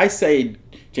guard? I say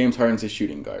James Harden's a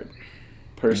shooting guard.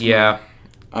 Personally. Yeah.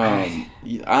 I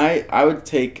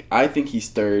think he's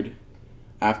third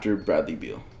after Bradley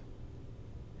Beal.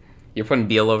 You're putting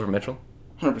Beal over Mitchell?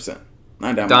 100%.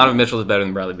 Donovan Mitchell is better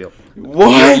than Bradley Beal.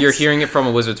 What? You're hearing it from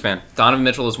a Wizards fan. Donovan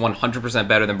Mitchell is 100%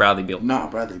 better than Bradley Beal. No,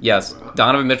 Bradley Beal. Yes, bro.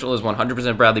 Donovan Mitchell is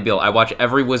 100% Bradley Beal. I watch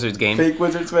every Wizards game. Fake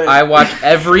Wizards fan. I watch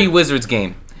every Wizards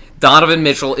game. Donovan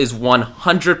Mitchell is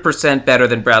 100% better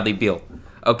than Bradley Beal.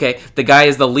 Okay? The guy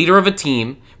is the leader of a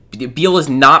team. Beal is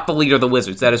not the leader of the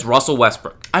Wizards. That is Russell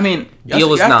Westbrook.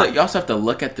 Beal is not. You also have to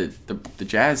look at the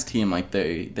Jazz team.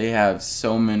 They have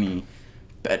so many...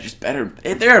 better.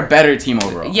 They're a better team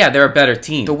overall. Yeah, they're a better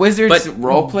team. The Wizards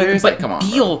role players, come on.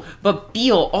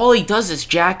 Beal, all he does is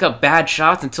jack up bad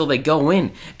shots until they go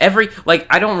in.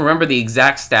 I don't remember the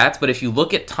exact stats, but if you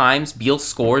look at times Beal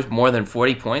scores more than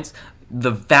 40 points,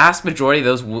 the vast majority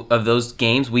of those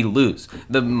games we lose.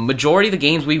 The majority of the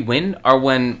games we win are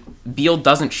when Beal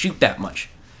doesn't shoot that much.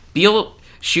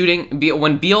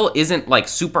 When Beal isn't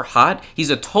super hot, he's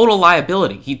a total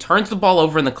liability. He turns the ball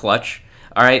over in the clutch.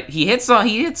 All right, he hits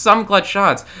some clutch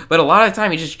shots, but a lot of the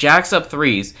time he just jacks up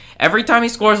threes. Every time he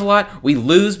scores a lot, we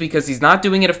lose because he's not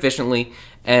doing it efficiently.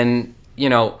 And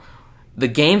the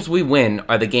games we win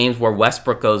are the games where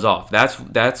Westbrook goes off.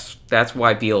 That's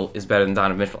why Beal is better than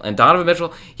Donovan Mitchell. And Donovan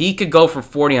Mitchell, he could go for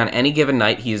 40 on any given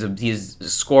night. He's a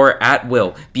scorer at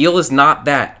will. Beal is not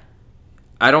that.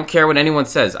 I don't care what anyone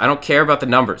says. I don't care about the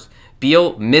numbers.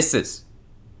 Beal misses.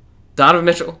 Donovan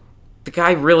Mitchell, the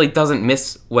guy really doesn't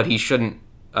miss what he shouldn't,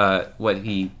 what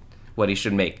he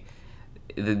should make.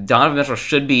 Donovan Mitchell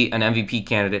should be an MVP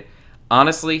candidate.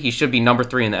 Honestly, he should be number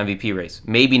 3 in the MVP race.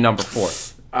 Maybe number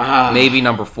 4. Maybe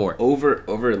number 4. Over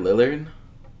Lillard?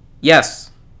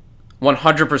 Yes.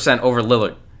 100% over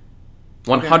Lillard.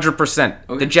 100%.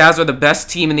 Okay. The Jazz are the best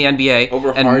team in the NBA. Over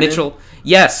and Harden? Mitchell,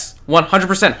 yes.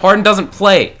 100%. Harden doesn't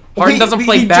play. Harden doesn't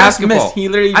play basketball. He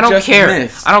literally I don't just care.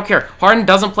 missed. I don't care. Harden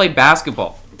doesn't play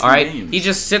basketball. All right? Games. He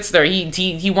just sits there.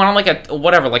 He went on like a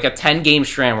 10-game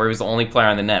strand where he was the only player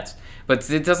on the Nets. But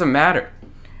it doesn't matter.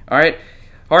 All right?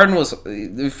 Harden was,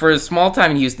 for a small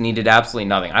time in Houston, he did absolutely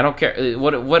nothing. I don't care.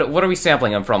 What are we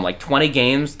sampling him from? 20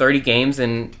 games, 30 games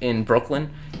in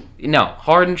Brooklyn? No,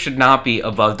 Harden should not be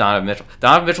above Donovan Mitchell.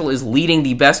 Donovan Mitchell is leading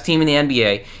the best team in the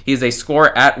NBA. He is a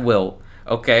scorer at will.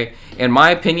 Okay? In my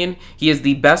opinion, he is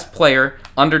the best player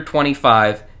under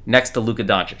 25 next to Luka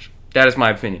Doncic. That is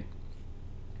my opinion.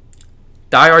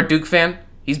 Diehard Duke fan,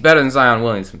 he's better than Zion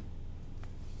Williamson.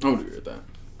 I would agree with that.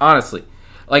 Honestly.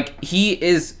 Like, he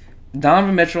is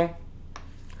Donovan Mitchell,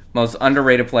 most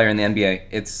underrated player in the NBA.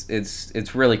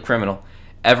 It's really criminal.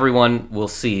 Everyone will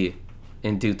see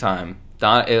in due time.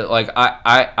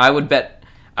 I would bet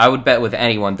with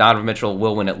anyone Donovan Mitchell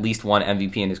will win at least one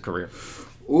MVP in his career.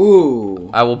 Ooh.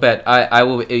 I will bet. I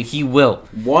will. He will.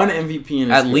 One MVP in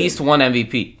his at career. least one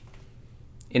MVP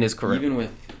in his career. Even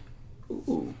with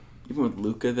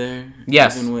Luka there.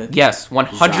 Yes. Even with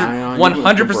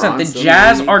 100%. The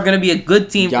Jazz are going to be a good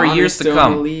team for years to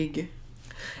come. In the league.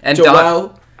 And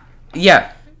Joel.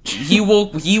 He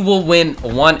will win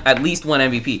at least one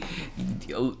MVP.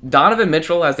 Donovan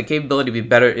Mitchell has the capability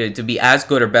to be as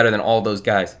good or better than all those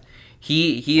guys.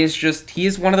 He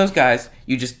is one of those guys.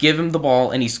 You just give him the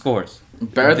ball and he scores.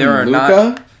 Better than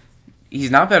Luka?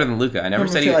 He's not better than Luka. I never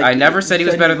said he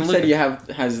was better than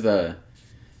Luka.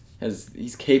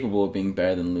 He's capable of being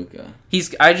better than Luka.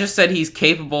 I just said he's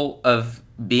capable of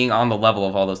being on the level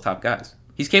of all those top guys.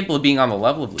 He's capable of being on the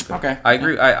level of Luka. Okay. I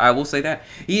agree. I will say that.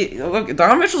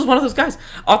 Donovan Mitchell is one of those guys.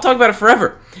 I'll talk about it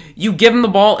forever. You give him the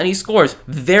ball and he scores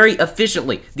very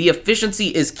efficiently. The efficiency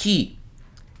is key.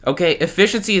 Okay?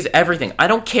 Efficiency is everything. I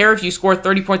don't care if you score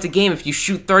 30 points a game if you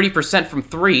shoot 30% from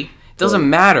 3. It doesn't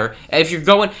matter. If you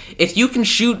can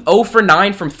shoot 0 for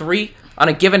 9 from 3 on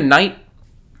a given night,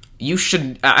 you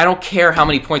should. I don't care how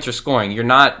many points you're scoring. You're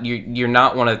not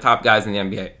one of the top guys in the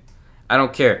NBA. I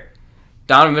don't care.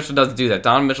 Donovan Mitchell doesn't do that.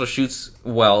 Donovan Mitchell shoots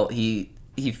well.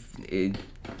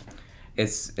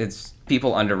 It's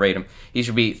people underrate him. He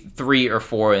should be 3 or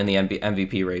 4 in the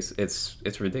MVP race.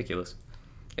 It's ridiculous.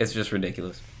 It's just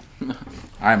ridiculous. All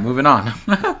right, moving on.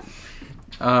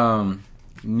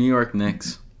 New York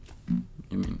Knicks.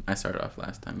 I started off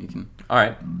last time. You can. All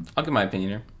right, I'll give my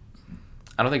opinion here.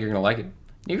 I don't think you're gonna like it.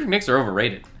 New York Knicks are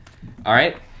overrated. All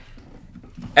right?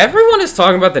 Everyone is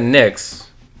talking about the Knicks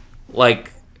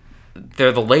like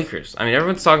they're the Lakers. I mean,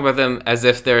 everyone's talking about them as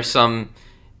if they're some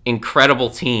incredible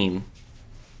team.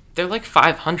 They're like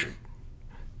 500.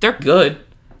 They're good.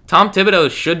 Tom Thibodeau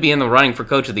should be in the running for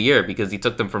Coach of the Year because he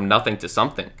took them from nothing to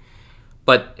something.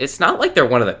 But it's not like they're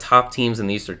one of the top teams in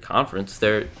the Eastern Conference.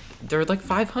 They're like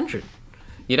 500.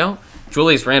 You know,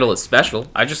 Julius Randle is special.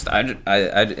 I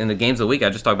in the games of the week, I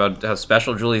just talk about how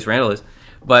special Julius Randle is.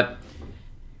 But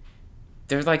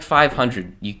they're like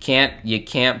 500. You can't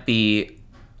be,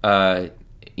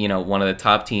 one of the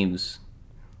top teams,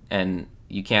 and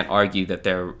you can't argue that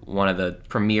they're one of the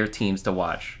premier teams to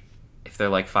watch if they're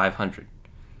like 500.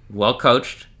 Well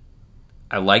coached.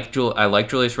 I like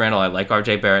Julius Randle. I like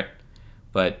R.J. Barrett,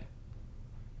 but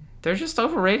they're just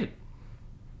overrated.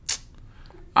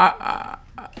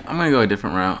 I'm going to go a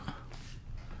different route.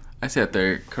 I say that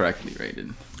they're correctly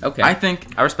rated. Okay. I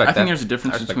respect that. I think there's a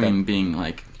difference between being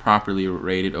like properly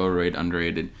rated, overrated,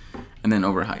 underrated, and then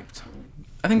overhyped.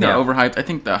 I think they're overhyped. I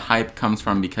think the hype comes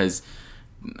from because,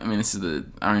 this is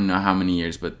I don't even know how many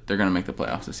years, but they're going to make the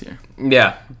playoffs this year.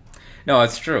 Yeah. No,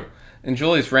 it's true. And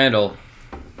Julius Randle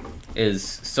is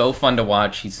so fun to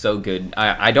watch. He's so good.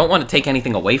 I don't want to take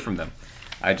anything away from them.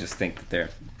 I just think that they're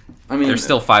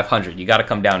still 500. You got to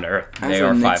come down to earth. They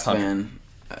are 500.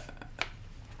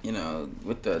 Fan,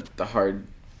 with the hard,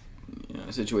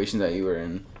 situations that you were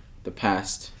in the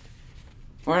past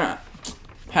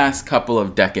couple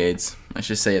of decades, I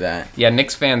should say that. Yeah,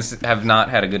 Knicks fans have not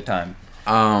had a good time.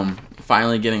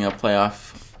 Finally getting a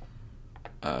playoff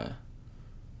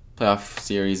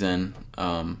series in.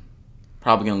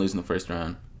 Probably gonna lose in the first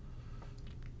round.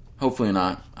 Hopefully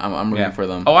not. I'm rooting for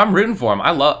them. Oh, I'm rooting for them.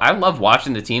 I love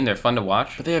watching the team. They're fun to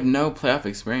watch. But they have no playoff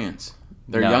experience.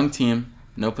 They're a young team,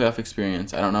 no playoff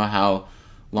experience. I don't know how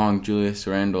long Julius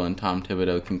Randle and Tom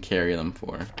Thibodeau can carry them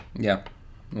for. Yeah.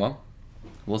 Well,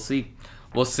 we'll see.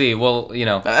 We'll see. Well,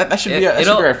 that should be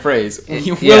our phrase.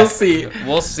 We'll see.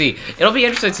 We'll see. It'll be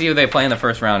interesting to see who they play in the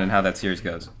first round and how that series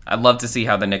goes. I'd love to see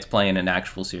how the Knicks play in an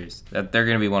actual series. They're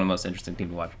going to be one of the most interesting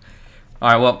teams to watch. All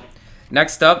right. Well,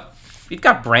 next up, we've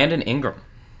got Brandon Ingram.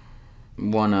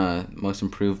 One most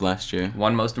improved last year.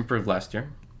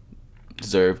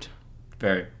 Deserved.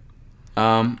 Very.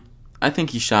 I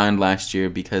think he shined last year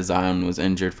because Zion was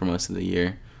injured for most of the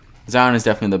year. Zion is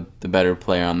definitely the better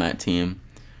player on that team.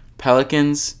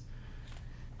 Pelicans,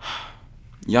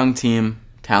 young team,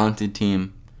 talented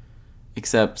team,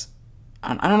 except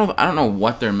I don't know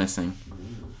what they're missing.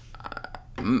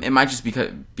 It might just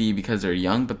be because they're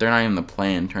young, but they're not even in the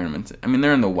play-in tournaments.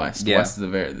 They're in the West. Yeah. West is a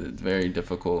very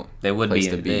difficult place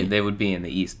to be. They would be in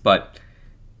the East, but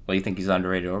what do you think he's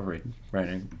underrated or overrated?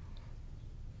 Right.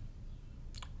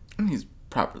 He's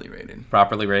properly rated.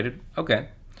 Properly rated? Okay.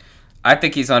 I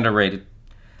think he's underrated.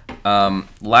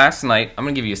 Last night, I'm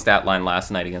going to give you a stat line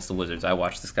last night against the Wizards. I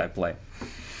watched this guy play.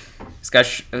 This guy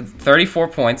 34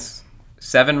 points,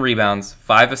 7 rebounds,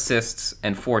 5 assists,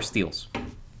 and 4 steals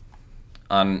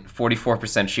on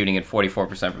 44% shooting and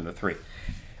 44% from the 3.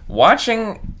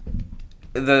 Watching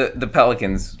the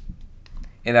Pelicans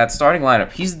in that starting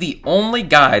lineup, he's the only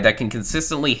guy that can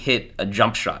consistently hit a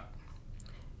jump shot.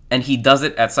 And he does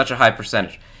it at such a high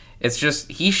percentage. It's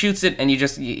just, he shoots it and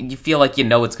you feel like you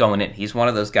know it's going in. He's one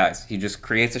of those guys. He just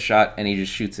creates a shot and he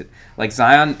just shoots it. Like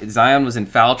Zion was in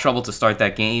foul trouble to start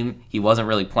that game. He wasn't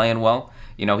really playing well.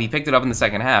 You know, he picked it up in the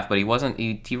second half, but he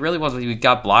really wasn't. He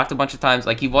got blocked a bunch of times.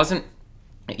 Like, he wasn't,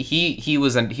 he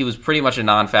was pretty much a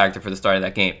non-factor for the start of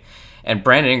that game. And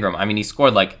Brandon Ingram, I mean, he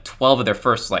scored like 12 of their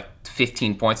first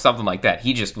 15 points, something like that.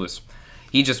 He just was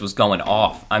going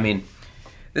off. I mean,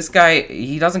 this guy,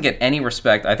 he doesn't get any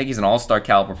respect. I think he's an all-star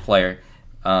caliber player.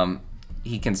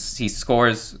 He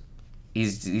scores.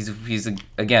 He's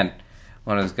again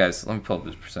one of those guys. Let me pull up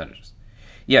his percentages.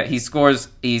 Yeah, he scores.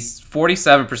 He's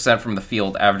 47% from the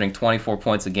field, averaging 24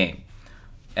 points a game,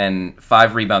 and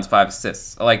 5 rebounds, 5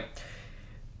 assists. Like,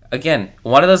 again,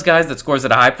 one of those guys that scores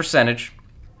at a high percentage,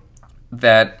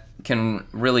 that can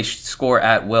really score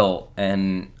at will,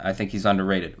 and I think he's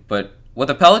underrated. But what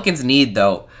the Pelicans need,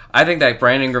 though, I think that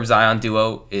Brandon Ingram-Zion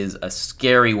duo is a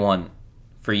scary one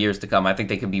for years to come. I think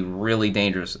they could be really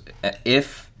dangerous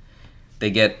if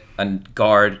they get a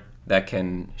guard that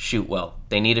can shoot well.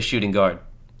 They need a shooting guard.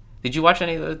 Did you watch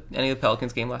any of the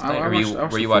Pelicans game last night? I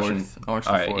watched the watching? I watched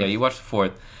all the right, fourth. yeah, you watched the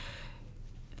fourth.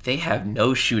 They have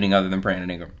no shooting other than Brandon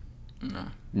Ingram.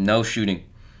 No shooting.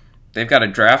 They've got to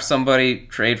draft somebody,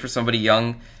 trade for somebody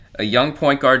young, a young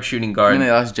point guard, shooting guard. I mean,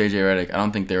 they lost J.J. Redick. I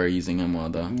don't think they were using him well,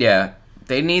 though. Yeah,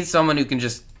 they need someone who can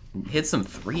just hit some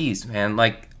threes, man.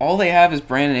 Like, all they have is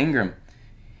Brandon Ingram.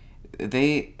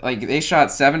 They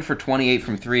shot 7 for 28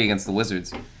 from 3 against the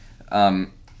Wizards.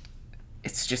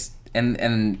 It's just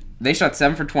and they shot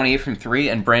 7 for 28 from 3,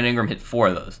 and Brandon Ingram hit 4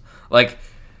 of those. Like,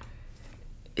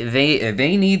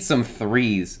 they need some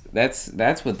threes.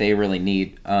 That's what they really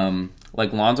need.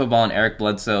 Like Lonzo Ball and Eric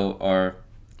Bledsoe are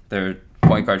their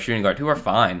point guard, shooting guard, who are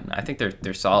fine. I think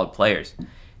they're solid players.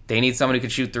 They need someone who can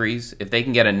shoot threes. If they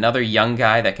can get another young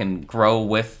guy that can grow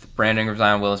with Brandon Ingram,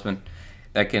 Zion Williamson,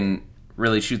 that can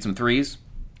really shoot some threes,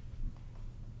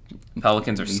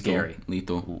 Pelicans are scary.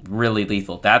 Lethal. Really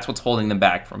lethal. That's what's holding them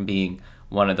back from being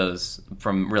one of those,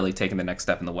 from really taking the next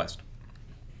step in the West.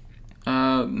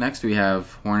 Next we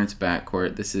have Hornets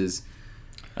backcourt. This is,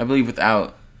 I believe,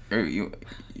 without, or you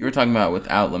were talking about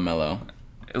without LaMelo.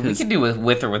 We can do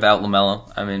with or without LaMelo.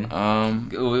 I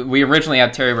mean, we originally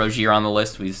had Terry Rozier on the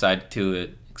list. We decided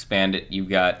to expand it. You've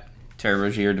got Terry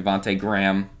Rozier, Devontae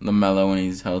Graham, LaMelo when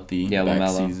he's healthy. Yeah,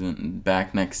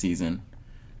 Back next season.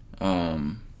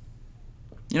 With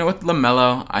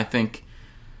LaMelo, I think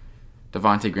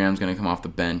Devontae Graham's going to come off the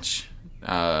bench.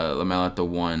 LaMelo at the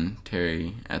 1,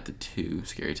 Terry at the 2.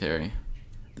 Scary Terry,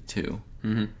 the 2.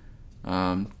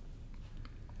 Mm-hmm.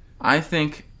 I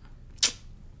think,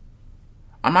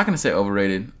 I'm not going to say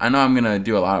overrated. I know I'm going to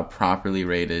do a lot of properly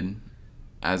rated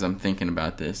as I'm thinking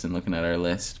about this and looking at our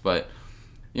list. But,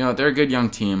 they're a good young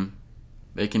team.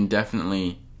 They can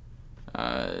definitely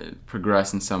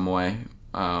progress in some way.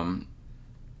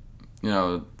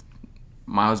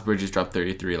 Miles Bridges dropped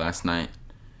 33 last night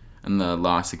in the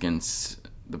loss against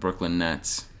the Brooklyn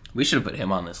Nets. We should have put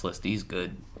him on this list. He's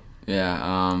good.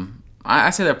 Yeah, I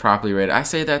say they're properly rated. I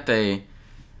say that they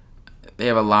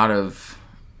have a lot of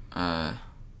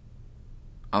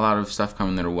stuff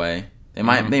coming their way. They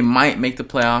might make the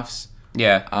playoffs.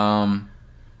 Yeah.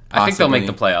 I think they'll make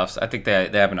the playoffs. I think they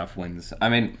have enough wins. I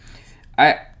mean,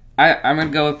 I'm gonna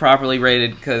go with properly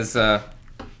rated because I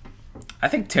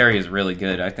think Terry is really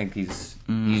good. I think he's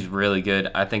really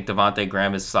good. I think Devontae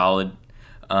Graham is solid.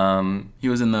 He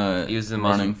was in the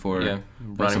running for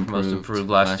most improved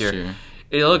last year.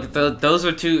 Hey, look, those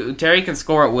are two. Terry can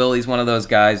score at will. He's one of those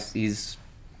guys. He's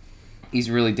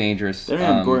really dangerous. They don't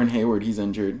have Gordon Hayward. He's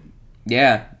injured.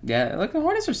 Yeah. Look, the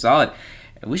Hornets are solid.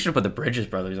 We should have put the Bridges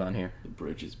brothers on here. The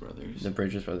Bridges brothers.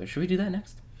 Should we do that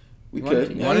next? We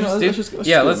could.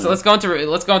 Let's go into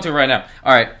it right now.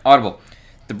 All right, Audible.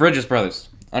 The Bridges brothers,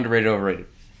 underrated, overrated.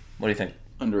 What do you think?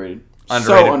 Underrated.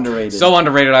 So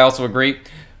underrated. I also agree.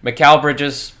 Mikal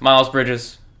Bridges, Miles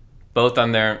Bridges, both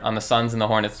on the Suns and the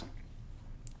Hornets.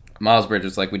 Miles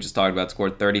Bridges, like we just talked about,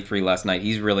 scored 33 last night.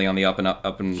 He's really on the up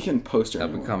and he can poster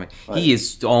up and coming. He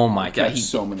is. Oh my god!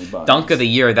 So many buys. Dunk of the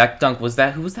year. That dunk was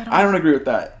that. Who was that on? I don't agree with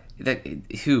that.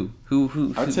 Who?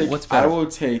 What's better? I will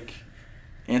take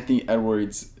Anthony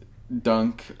Edwards'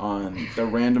 dunk on the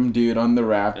random dude on the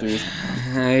Raptors.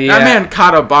 Yeah. That man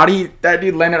caught a body. That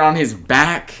dude landed on his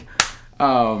back.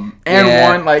 And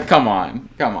one, like, come on,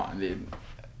 dude.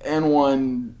 And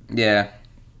one. Yeah.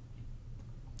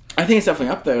 I think it's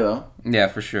definitely up there, though. Yeah,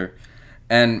 for sure.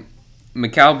 And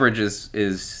Mikal Bridges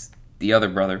is the other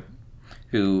brother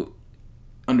who...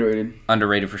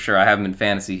 Underrated for sure. I have him in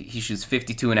fantasy. He shoots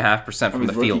 52.5% from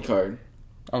the field. Rookie card.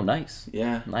 Oh, nice.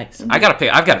 Yeah. Nice. I've got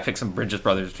to pick some Bridges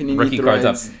Brothers rookie cards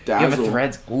up. Dazzle. You have a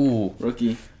Threads. Ooh.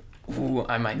 Rookie. Ooh,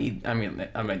 I might need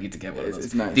to get one of those.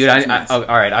 It's nice. Dude, nice. all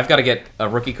right, I've got to get a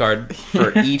rookie card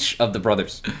for each of the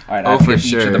brothers. All right, for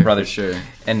sure. Each of the brothers. For sure.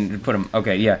 And put them.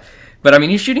 Okay, yeah. But I mean,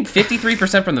 he's shooting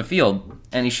 53% from the field,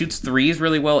 and he shoots threes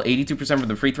really well, 82% from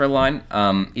the free throw line.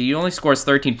 He only scores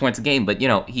 13 points a game, but you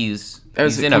know he's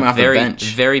in a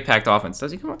very packed offense.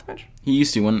 Does he come off the bench? He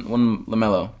used to when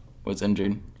LaMelo was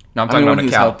injured. No, I'm talking about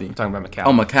Mikal. I'm talking about Mikal.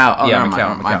 Oh, Mikal. Oh, yeah,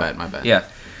 Mikal. My bad. Yeah.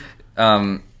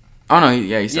 Oh no,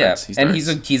 he starts. Yeah, and he's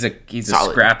a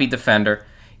scrappy defender.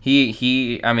 He's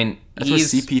with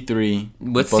CP3.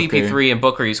 With Booker, CP3 and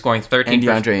Booker, he's scoring 13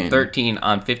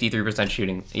 on 53%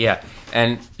 shooting. Yeah,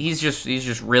 and he's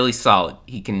just really solid.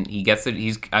 He gets it.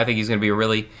 I think he's going to be a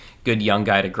really good young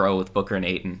guy to grow with Booker and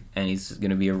Ayton, and he's going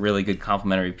to be a really good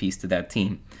complementary piece to that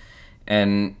team.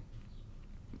 And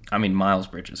I mean, Miles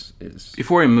Bridges is.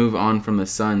 Before we move on from the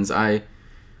Suns, I'm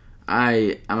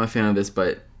a fan of this,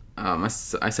 but I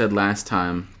said last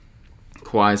time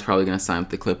Kawhi is probably going to sign with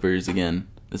the Clippers again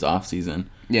this offseason.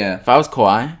 Yeah. If I was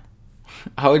Kawhi,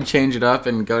 I would change it up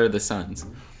and go to the Suns.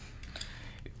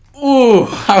 Ooh,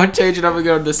 I would change it up and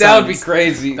go to the Suns. That would be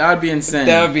crazy. That would be insane.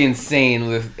 That would be insane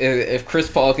if Chris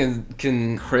Paul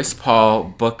can. Chris Paul,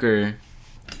 Booker,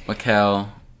 Mikal,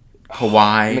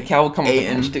 Kawhi. Mikal would come with the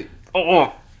bench too.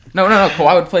 Oh. No.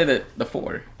 Kawhi would play the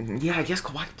four. Yeah, I guess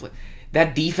Kawhi could play.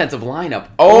 That defensive lineup.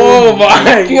 Oh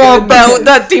my god.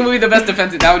 That team would be the best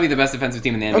defensive. That would be the best defensive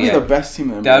team in the NBA. That would be the best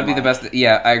team in the NBA. That would be the best.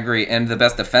 Yeah, I agree, and the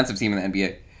best defensive team in the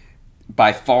NBA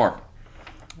by far.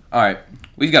 All right,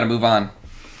 we've got to move on.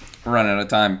 We're running out of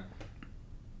time.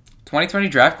 2020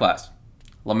 draft class: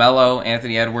 LaMelo,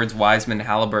 Anthony Edwards, Wiseman,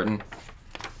 Halliburton.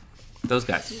 Those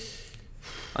guys.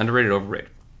 Underrated, overrated.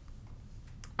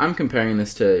 I'm comparing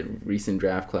this to recent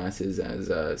draft classes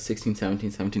as 16, 17,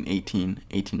 17, 18,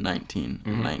 18, 19,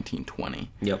 19,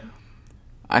 20. Yep.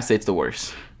 I say it's the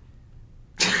worst.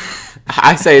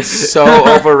 I say it's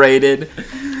so overrated.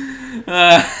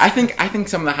 I think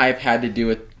some of the hype had to do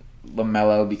with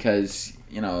LaMelo because,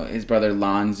 you know, his brother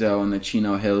Lonzo and the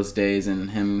Chino Hills days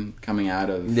and him coming out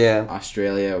of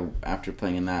Australia after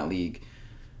playing in that league.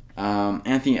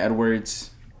 Anthony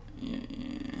Edwards...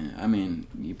 I mean,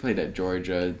 he played at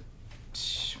Georgia.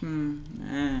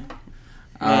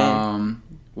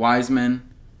 Wiseman.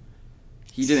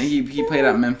 He didn't. He played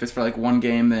at Memphis for like one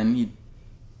game. Then he,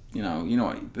 you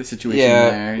know the situation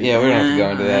there. Yeah, we don't have to go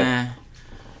into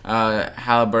that.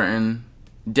 Halliburton,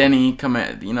 Denny. The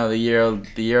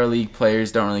EuroLeague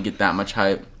players don't really get that much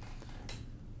hype.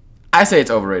 I say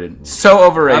it's overrated. So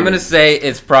overrated. I'm gonna say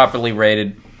it's properly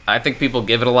rated. I think people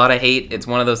give it a lot of hate. It's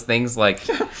one of those things like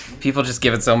people just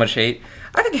give it so much hate.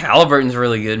 I think Halliburton's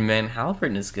really good, man.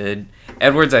 Halliburton is good.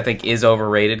 Edwards, I think, is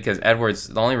overrated because Edwards,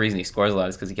 the only reason he scores a lot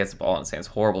is because he gets the ball in his hands.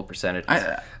 Horrible percentage.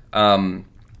 I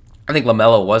think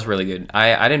LaMelo was really good.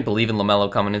 I didn't believe in LaMelo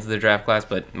coming into the draft class,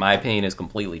 but my opinion has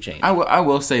completely changed. I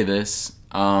will say this.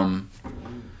 There's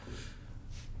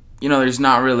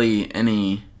not really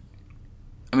any...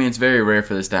 I mean, it's very rare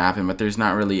for this to happen, but there's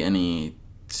not really any...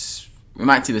 We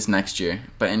might see this next year,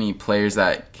 but any players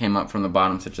that came up from the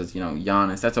bottom, such as,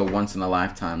 Giannis, that's a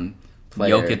once-in-a-lifetime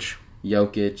player.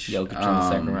 Jokic in the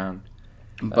second round.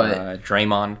 But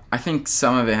Draymond. I think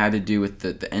some of it had to do with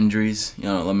the injuries.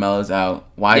 LaMelo's out.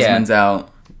 Wiseman's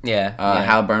out. Yeah.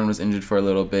 Halliburton was injured for a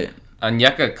little bit.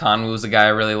 Onyeka Konwu was a guy I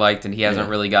really liked, and he hasn't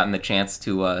really gotten the chance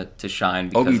to shine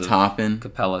because Obi of Toppin.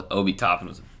 Capella. Obi Toppin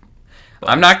was...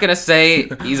 I'm not going to say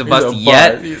he's a bust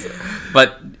yet,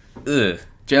 but... Ugh.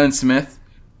 Jalen Smith.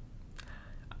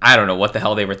 I don't know what the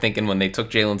hell they were thinking when they took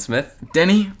Jalen Smith.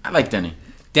 Denny. I like Denny.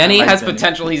 Denny has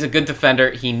potential. He's a good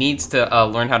defender. He needs to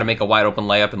learn how to make a wide open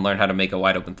layup and learn how to make a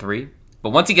wide open three.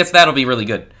 But once he gets that, it'll be really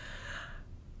good.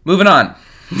 Moving on.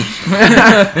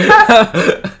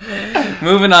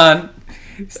 Moving on.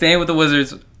 Staying with the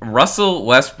Wizards. Russell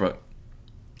Westbrook.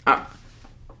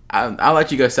 I'll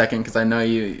let you go second because I know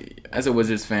you, as a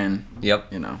Wizards fan.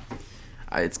 Yep.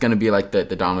 It's going to be like the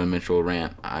Donovan Mitchell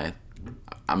rant, I'm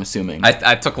assuming.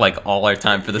 I took like all our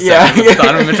time for the second with the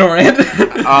Donovan Mitchell rant.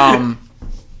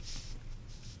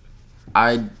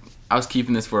 I was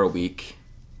keeping this for a week,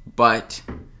 but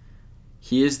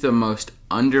he is the most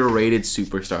underrated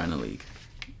superstar in the league.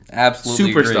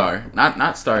 Absolutely Superstar. agree.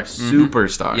 Not star,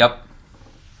 superstar. Yep.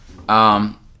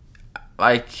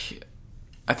 Like,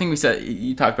 I think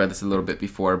you talked about this a little bit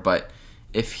before, but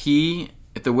if he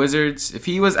was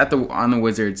on the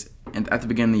Wizards and at the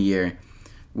beginning of the year,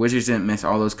 Wizards didn't miss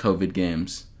all those COVID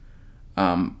games.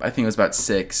 I think it was about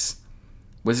 6.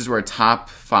 Wizards were a top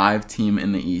 5 team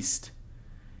in the East.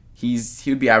 He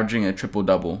would be averaging a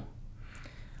triple-double.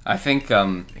 I think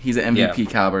he's an MVP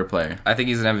caliber player. I think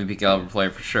he's an MVP caliber player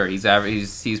for sure. He's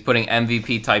putting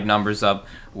MVP type numbers up.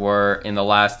 Where in the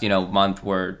last month,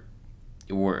 or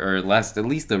last at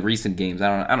least the recent games.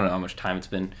 I don't know how much time it's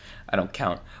been. I don't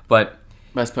count, but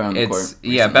best player on the court.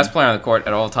 Recently. Yeah, best player on the court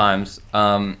at all times.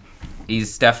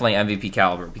 He's definitely MVP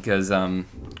caliber because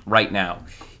right now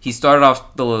he started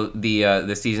off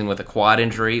the season with a quad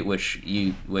injury, which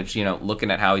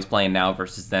looking at how he's playing now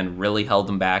versus then really held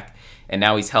him back. And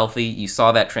now he's healthy. You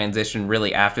saw that transition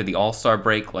really after the All-Star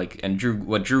break, and Drew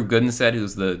Gooden said,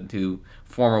 who's the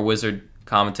former Wizard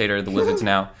commentator of the Wizards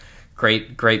now.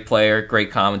 Great player, great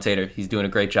commentator. He's doing a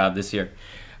great job this year.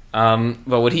 But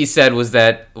what he said was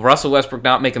that Russell Westbrook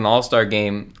not making the All-Star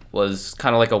game was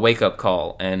kind of like a wake-up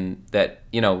call, and that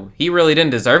he really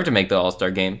didn't deserve to make the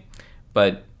All-Star game,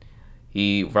 but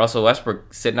Russell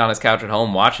Westbrook sitting on his couch at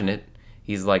home watching it,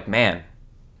 he's like, man,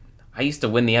 I used to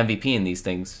win the MVP in these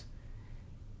things.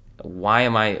 Why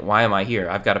am I here?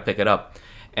 I've got to pick it up.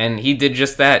 And he did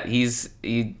just that.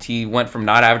 He went from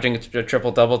not averaging a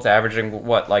triple-double to averaging,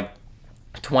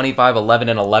 25, 11,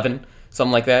 and 11,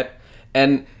 something like that.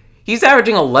 And he's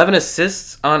averaging 11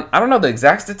 assists on, I don't know the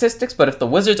exact statistics, but if the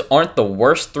Wizards aren't the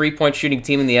worst three-point shooting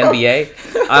team in the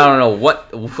NBA, I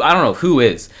don't know who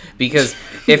is. Because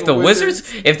if the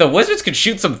Wizards could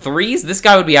shoot some threes, this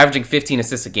guy would be averaging 15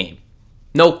 assists a game.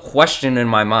 No question in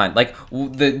my mind. Like,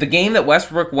 the game that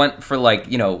Westbrook went for,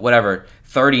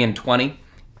 30 and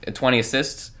 20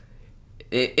 assists,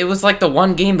 it was like the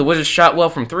one game the Wizards shot well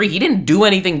from 3. He didn't do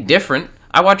anything different.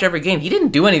 I watch every game. He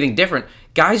didn't do anything different.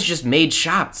 Guys just made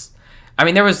shots. I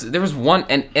mean, there was one,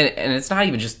 and it's not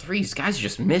even just threes. Guys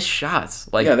just missed shots.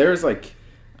 There was,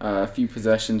 a few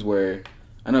possessions where,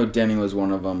 I know Denny was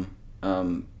one of them,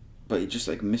 but he just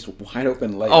missed wide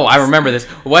open layups. Oh, I remember this.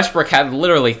 Westbrook had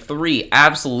literally 3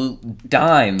 absolute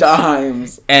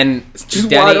dimes. And just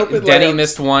wide open Denny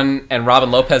missed 1, and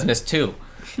Robin Lopez missed 2.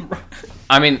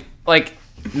 I mean,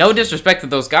 no disrespect to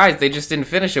those guys, they just didn't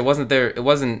finish. It wasn't their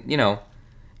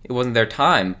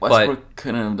time. Westbrook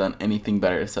couldn't have done anything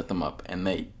better to set them up, and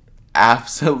they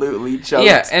absolutely choked.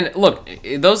 Yeah, and look,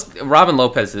 those Robin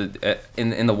Lopez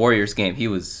in the Warriors game, he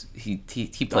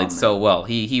played Dominant. so well.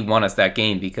 He won us that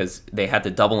game because they had to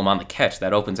double him on the catch.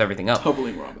 That opens everything up.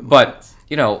 Doubling Robin Lopez.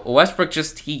 But Westbrook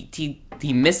just he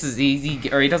misses. He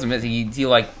doesn't miss. He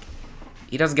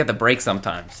doesn't get the break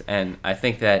sometimes, and I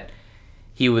think that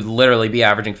he would literally be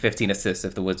averaging 15 assists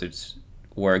if the Wizards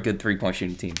were a good 3-point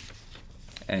shooting team.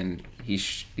 And he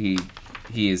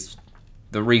is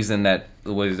the reason that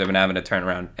the Wizards have been having a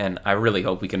turnaround, and I really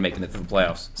hope we can make it into the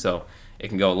playoffs so it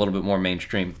can go a little bit more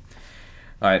mainstream.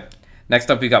 All right,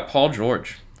 next up we got Paul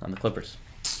George on the Clippers,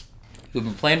 who've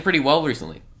been playing pretty well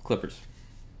recently. Clippers.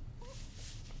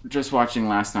 Just watching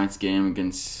last night's game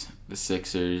against the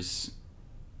Sixers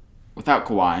without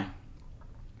Kawhi.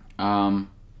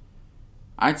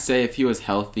 I'd say if he was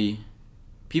healthy,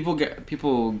 people gave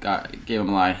him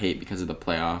a lot of hate because of the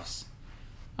playoffs.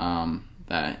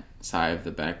 That side of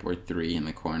the backboard 3 in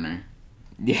the corner.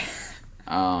 Yeah.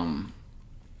 I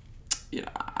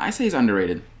say he's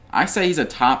underrated. I say he's a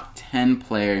top 10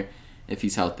 player if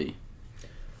he's healthy.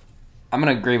 I'm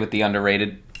going to agree with the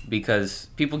underrated because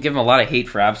people give him a lot of hate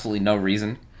for absolutely no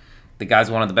reason. The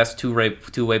guy's one of the best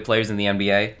two-way players in the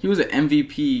NBA. He was an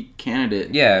MVP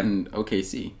candidate in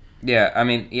OKC. Yeah, I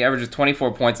mean, he averages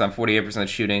 24 points on 48%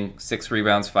 shooting, 6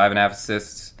 rebounds, 5.5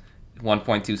 assists,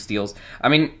 1.2 steals. I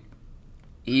mean,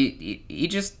 he's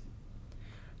just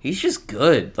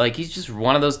good. He's just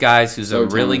one of those guys who's a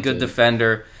really good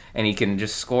defender, and he can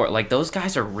just score. Those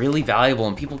guys are really valuable,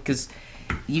 and people, because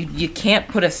you can't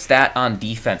put a stat on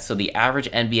defense, so the average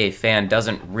NBA fan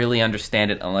doesn't really understand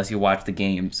it unless you watch the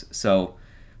games. So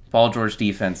Paul George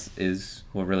defense is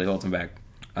what really holds him back.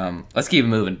 Let's keep it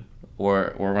moving.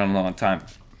 We're running low on time.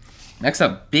 Next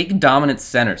up, big dominant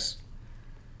centers,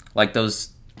 those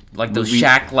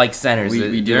Shaq-like centers.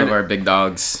 We do have our big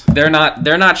dogs. They're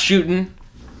not shooting.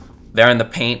 They're in the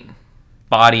paint,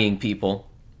 bodying people,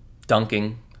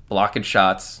 dunking, blocking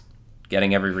shots,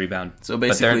 getting every rebound. So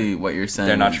basically, what you're saying,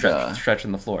 they're not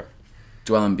stretching the floor.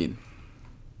 Joel Embiid.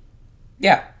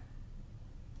 Yeah,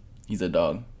 he's a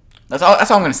dog. That's all I'm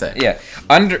gonna say. Yeah,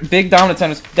 big dominant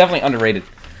centers, definitely underrated.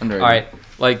 Underrated. All right,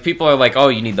 Like, people are like, oh,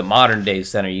 you need the modern day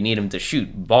center. You need him to shoot,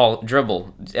 ball,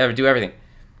 dribble, do everything.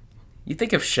 You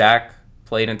think if Shaq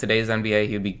played in today's NBA,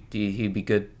 he'd be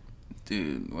good?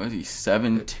 Dude, what is he,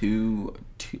 7'2",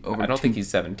 over I don't 2? think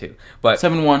he's 7'2", but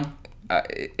 7'1".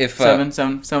 If 7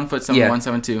 foot 7'1", yeah.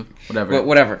 7'2", whatever. But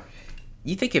whatever.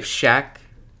 You think if Shaq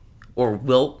or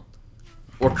Wilt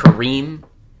or Kareem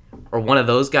or one of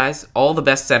those guys, all the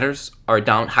best centers are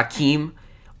down, Hakeem,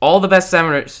 all the best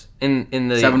centers in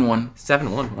the 7'1".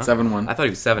 7'1". Wow. 7'1". I thought he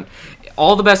was 7.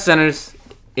 All the best centers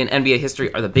in NBA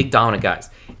history are the big dominant guys.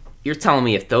 You're telling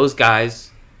me if those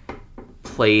guys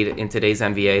played in today's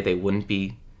NBA, they wouldn't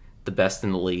be the best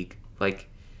in the league? Like,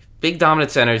 big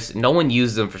dominant centers, no one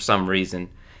uses them for some reason.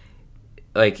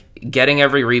 Like, getting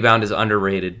every rebound is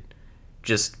underrated.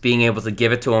 Just being able to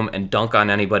give it to them and dunk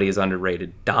on anybody is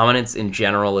underrated. Dominance in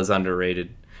general is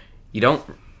underrated.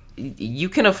 You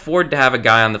can afford to have a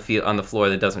guy on the floor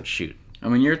that doesn't shoot. I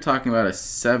mean, you're talking about a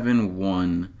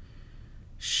 7'1"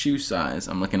 shoe size.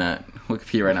 I'm looking at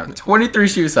Wikipedia right now. 23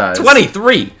 shoe size.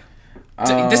 23.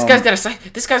 This guy's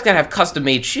got to have custom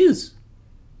made shoes.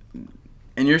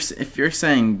 And if you're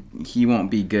saying he won't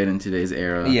be good in today's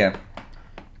era, Yeah.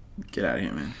 Get out of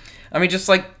here, man. I mean, just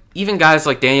like even guys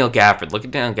like Daniel Gafford. Look at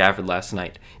Daniel Gafford last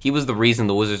night. He was the reason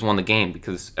the Wizards won the game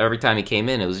because every time he came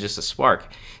in, it was just a spark.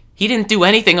 He didn't do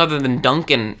anything other than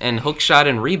dunk and hook shot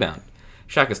and rebound.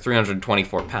 Shaq is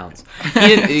 324 pounds.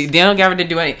 Daniel Gafford didn't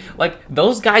do anything. Like,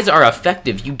 those guys are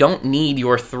effective. You don't need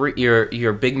your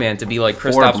big man to be like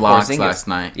Kristaps 4 blocks Porzingis. last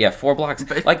night. Yeah, 4 blocks.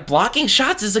 Like, blocking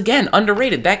shots is, again,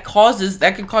 underrated. That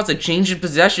could cause a change in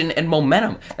possession and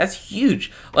momentum. That's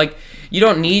huge. Like, you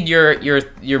don't need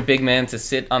your big man to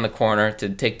sit on the corner to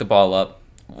take the ball up.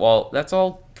 Well, that's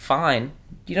all fine.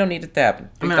 You don't need it to happen.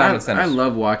 I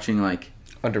love watching, like,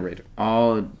 underrated.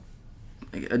 A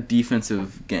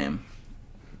defensive game.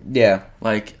 Yeah.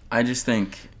 Like, I just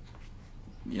think,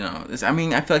 this. I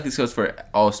mean, I feel like this goes for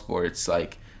all sports.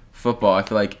 Like, football, I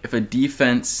feel like if the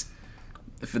defense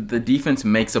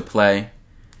makes a play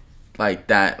like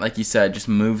that, like you said, just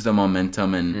moves the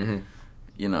momentum and,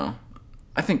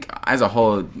 I think as a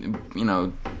whole,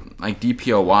 like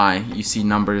DPOY, you see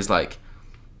numbers like,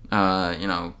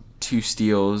 2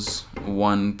 steals,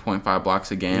 1.5 blocks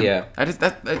a game. Yeah.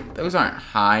 Those aren't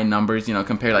high numbers,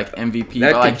 compared to like MVP.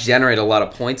 That but could generate a lot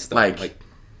of points, though. Like,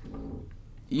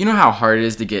 you know how hard it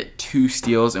is to get 2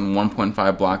 steals and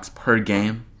 1.5 blocks per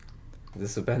game? Is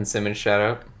this a Ben Simmons shout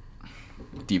out?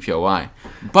 DPOY.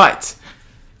 But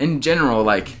in general,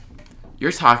 like,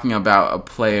 you're talking about a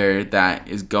player that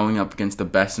is going up against the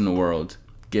best in the world,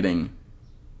 getting,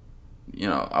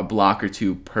 a block or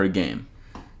 2 per game.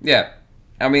 Yeah.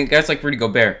 I mean, guys like Rudy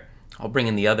Gobert. I'll bring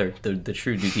in the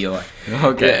true DPOI.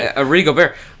 Okay. Rudy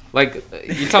Gobert. Like,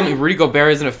 you tell me Rudy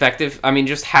Gobert isn't effective? I mean,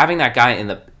 just having that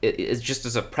guy is just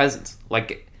as a presence.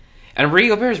 Like, and Rudy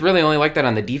Gobert is really only like that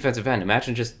on the defensive end.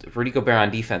 Imagine just Rudy Gobert on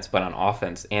defense, but on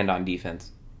offense and on defense.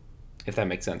 If that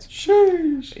makes sense.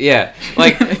 Sheesh. Yeah.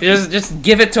 Like, just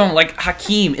give it to him. Like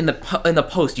Hakeem in the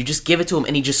post. You just give it to him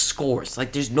and he just scores.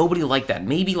 Like, there's nobody like that.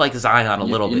 Maybe like Zion a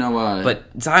little bit. But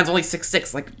Zion's only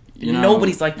 6'6". Like,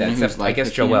 nobody's like that except, like, I guess,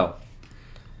 Hakeem? Joel.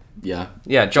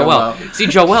 Yeah, Joel. See,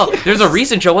 Joel. There's a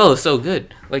reason Joel is so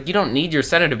good. Like, you don't need your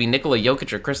center to be Nikola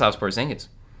Jokic or Kristaps Porzingis.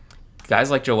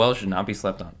 Guys like Joel should not be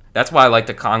slept on. That's why I like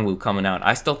the Kongwu coming out.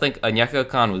 I still think Onyeka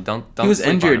Kongwu. Don't. He was sleep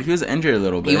on injured. him. He was injured a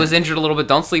little bit. He was injured a little bit.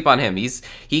 Don't sleep on him.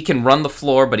 He can run the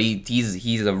floor, but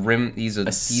he's a rim.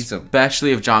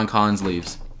 Especially if John Collins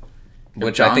leaves.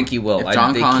 I think he will. If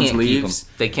John Collins leaves,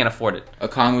 they can't afford it.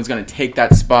 Kongwu's going to take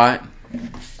that spot.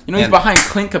 He's behind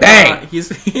Clint Capella. Bang!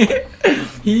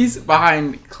 He's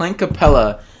behind Clint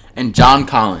Capella and John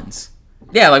Collins.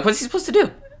 Yeah, like, what's he supposed to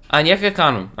do? Onyeka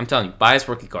Kongwu, I'm telling you, buy his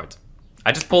rookie cards.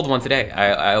 I just pulled one today.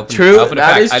 I opened a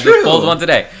pack. I just pulled one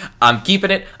today. I'm keeping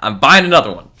it. I'm buying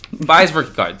another one. Buy his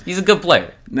rookie cards. He's a good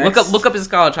player. Look up his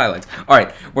college highlights. All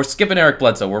right, we're skipping Eric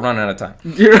Bledsoe. We're running out of time.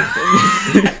 We're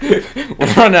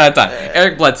running out of time.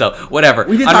 Eric Bledsoe, whatever.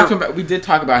 We did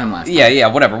talk about him last time. Yeah,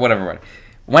 whatever.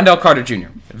 Wendell Carter Jr.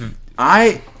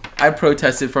 I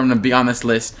protested for him to be on this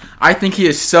list. I think he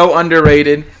is so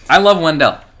underrated. I love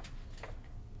Wendell.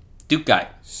 Duke guy.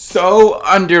 So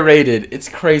underrated. It's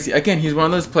crazy. Again, he's one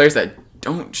of those players that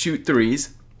don't shoot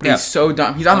threes. Yeah. He's so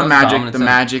dumb. He's on the Magic. The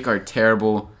Magic are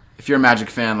terrible. If you're a Magic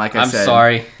fan, like I said, I'm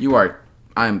sorry. You are.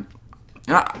 I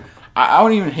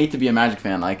wouldn't even hate to be a Magic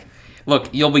fan. Like,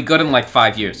 look, you'll be good in like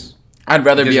 5 years. I'd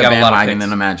rather be a bandwagon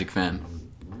than a Magic fan.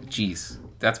 Jeez,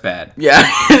 that's bad. Yeah,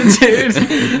 dude.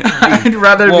 I'd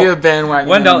rather be a bandwagon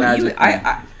Wendell, than a Magic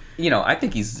fan.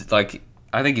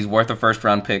 I think he's worth a first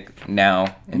round pick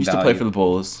now. He used to play for the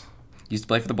Bulls. Used to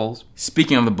play for the Bulls.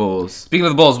 Speaking of the Bulls,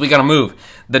 we got to move.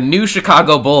 The new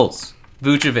Chicago Bulls.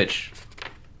 Vucevic.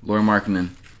 Lauri Markkanen.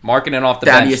 Markkanen off the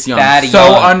Thaddeus bench. Young.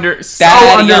 Thaddeus So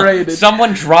Young. underrated.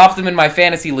 Someone dropped him in my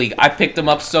fantasy league. I picked him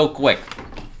up so quick.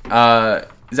 Zach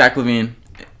LaVine.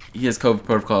 He has COVID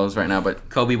protocols right now, but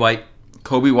Kobe White.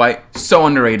 So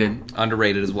underrated.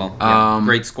 Underrated as well. Yeah,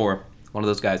 great scorer. One of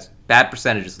those guys. Bad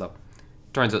percentages, though.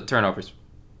 Turnovers.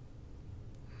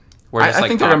 I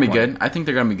think they're gonna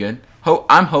be good.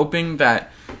 I'm hoping that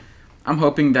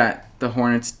the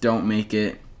Hornets don't make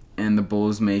it, and the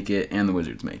Bulls make it, and the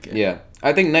Wizards make it. Yeah,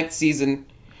 I think next season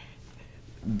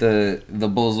the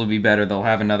Bulls will be better. They'll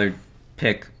have another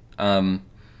pick, and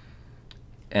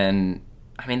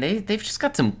I mean they've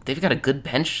got a good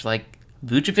bench. Like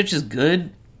Vucevic is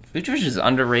good. Vucevic is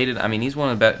underrated. I mean he's one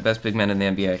of the best big men in the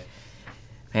NBA.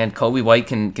 Man, Kobe White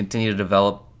can continue to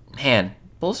develop. Man,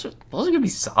 Bulls are gonna be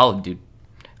solid, dude.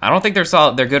 I don't think they're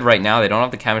solid. They're good right now. They don't have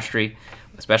the chemistry,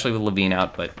 especially with LaVine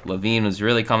out. But LaVine was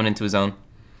really coming into his own.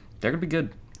 They're gonna be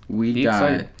good. We've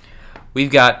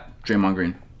got Draymond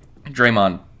Green.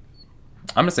 I'm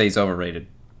gonna say he's overrated.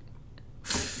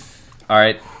 All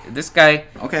right, this guy.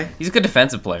 Okay. He's a good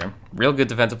defensive player. Real good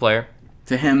defensive player.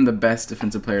 To him, the best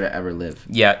defensive player to ever live.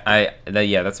 Yeah,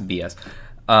 that's BS.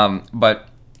 But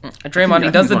Draymond,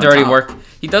 he does the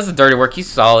dirty work. He's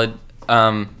solid.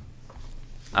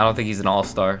 I don't think he's an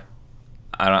all-star.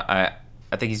 I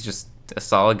think he's just a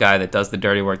solid guy that does the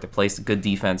dirty work, that plays good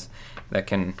defense, that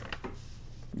can.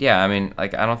 Yeah, I mean,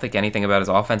 like I don't think anything about his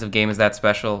offensive game is that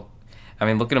special. I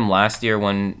mean, look at him last year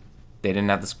when they didn't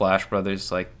have the Splash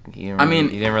Brothers. Like he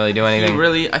didn't really do anything.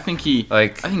 I think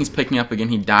he's picking up again.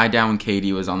 He died down when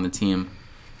KD was on the team.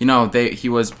 You know, he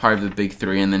was part of the big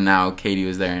three, and then now KD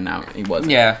was there, and now he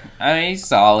wasn't. Yeah, I mean, he's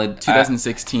solid.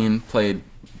 2016 played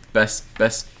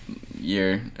best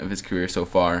year of his career so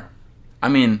far. I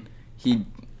mean, he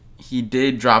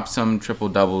did drop some triple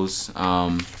doubles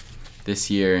this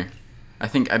year. I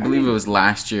believe it was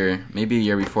last year, maybe a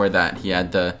year before that. He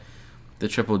had the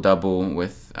triple double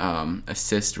with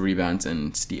assists, rebounds,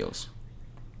 and steals.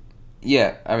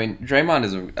 Yeah, I mean, Draymond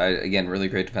is again really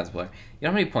great defensive player. You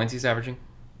know how many points he's averaging?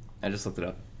 I just looked it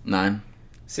up. 9.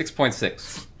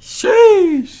 6.6.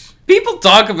 Sheesh. People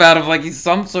talk about him like he's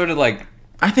some sort of like.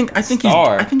 I think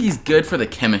he's good for the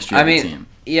chemistry of the team.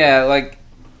 Yeah, like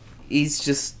he's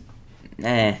just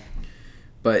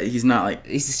But he's not like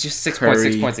he's just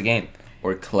 6.6 points a game.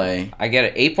 Or Clay. I get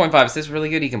it. 8.5 assists, really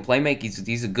good. He can play make.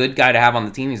 He's a good guy to have on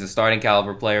the team. He's a starting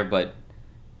caliber player, but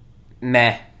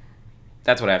meh.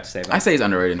 That's what I have to say about him. I say he's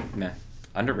underrated. Meh.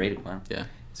 Underrated, wow. Yeah.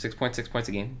 6.6 points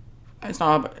a game. It's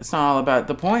not all about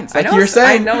the points. Like you're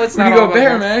saying. I know it's not all about the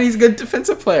points. man. He's a good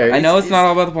defensive player. I know it's not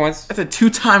all about the points. That's a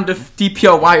 2-time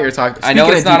DPOY you're talking. I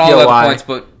know it's not all about the points,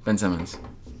 but Ben Simmons.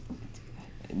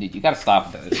 Dude, you gotta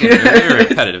stop that. It's very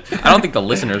repetitive. I don't think the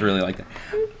listeners really like that.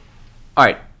 All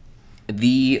right.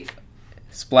 The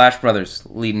Splash Brothers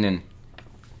leading in.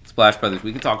 Splash Brothers.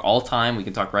 We can talk all time. We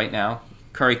can talk right now.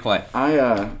 Curry, Clay.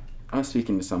 I was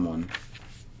speaking to someone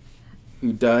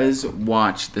who does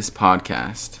watch this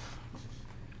podcast.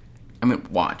 I mean,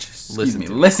 watch.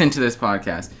 Listen to this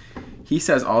podcast. He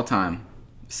says all time.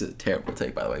 This is a terrible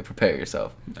take, by the way. Prepare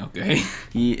yourself. Okay.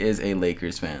 He is a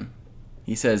Lakers fan.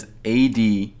 He says AD.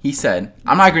 He said,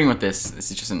 I'm not agreeing with this.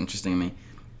 This is just interesting to me.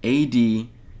 AD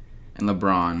and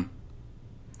LeBron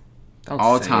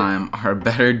all time are a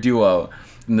better duo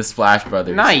than the Splash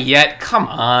Brothers. Not yet. Come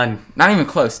on. Not even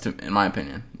close, in my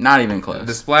opinion. Not even close.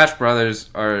 The Splash Brothers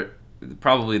are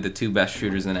probably the two best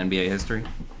shooters in NBA history,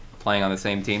 playing on the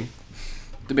same team.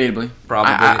 Debatably.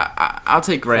 Probably. I'll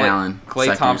take Ray Allen.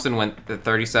 Klay Thompson went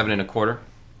 37 and a quarter.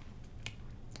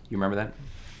 You remember that?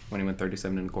 When he went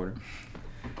 37 and a quarter?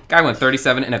 Guy went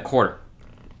 37 and a quarter.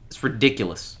 It's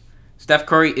ridiculous. Steph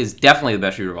Curry is definitely the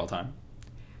best shooter of all time.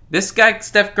 This guy,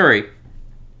 Steph Curry,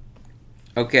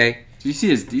 okay. Do you see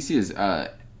his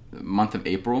month of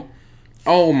April?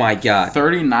 Oh my God.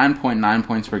 39.9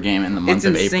 points per game in the month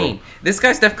of April. It's insane. This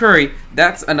guy, Steph Curry,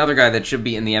 that's another guy that should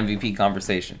be in the MVP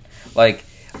conversation. Like,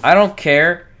 I don't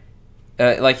care.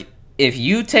 Like, if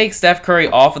you take Steph Curry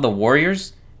off of the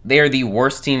Warriors, they are the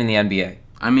worst team in the NBA.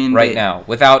 I mean, now,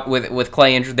 with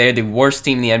Klay injured, they're the worst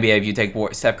team in the NBA if you take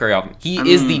Steph Curry off him. He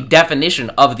is the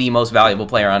definition of the most valuable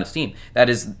player on his team. That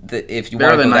is, if you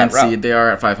want to go that route. They're the 9th seed. They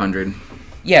are at 500.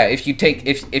 Yeah, if you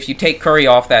take Curry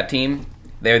off that team,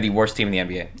 they're the worst team in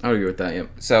the NBA. I would agree with that, yep.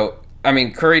 So, I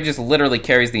mean, Curry just literally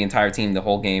carries the entire team the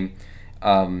whole game.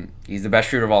 He's the best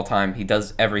shooter of all time. He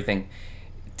does everything.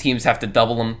 Teams have to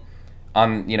double him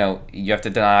on, you have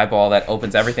to deny ball. That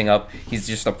opens everything up. He's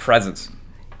just a presence.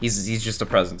 He's just a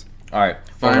presence. All right,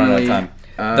 finally, time.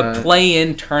 The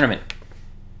play-in tournament.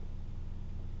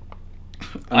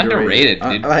 Underrated,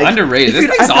 dude. Like, Underrated. This I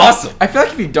thing's feel- awesome. I feel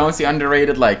like if you don't see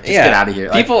Underrated, like, just get out of here.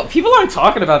 Like, People aren't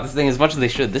talking about this thing as much as they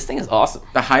should. This thing is awesome.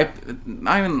 the hype,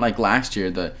 not even like last year,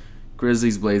 the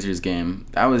Grizzlies Blazers game,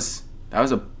 that was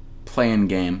a play-in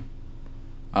game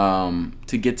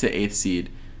to get to 8th seed,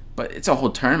 but it's a whole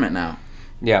tournament now.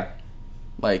 Yeah.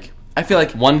 Like, I feel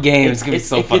like One game is gonna be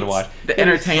so fun to watch. The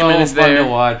entertainment is fun there. to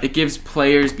watch. It gives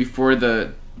players for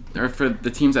the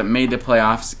teams that made the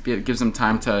playoffs, it gives them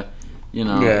time to,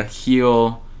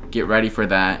 heal, get ready for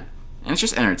that, and it's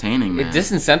just entertaining, man. It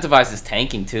disincentivizes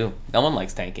tanking too. No one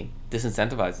likes tanking.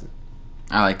 Disincentivizes.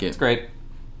 I like it. It's great.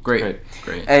 Great.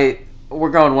 Hey, we're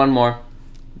going one more.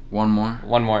 One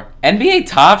more. NBA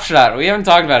Top Shot. We haven't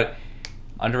talked about it.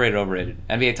 Underrated, overrated.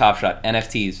 NBA Top Shot.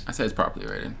 NFTs. I say it's properly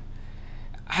rated.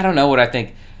 I don't know what I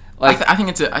think. Like, I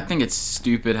think it's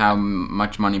stupid how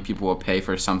much money people will pay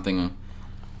for something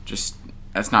just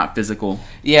that's not physical.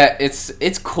 Yeah,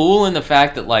 it's cool in the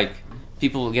fact that like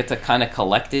people get to kind of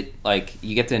collect it. Like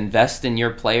you get to invest in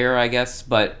your player, I guess.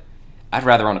 But I'd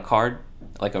rather own a card,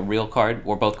 like a real card.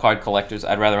 We're both card collectors.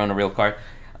 I'd rather own a real card.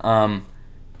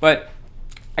 But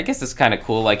I guess it's kind of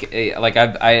cool. Like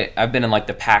I've been in like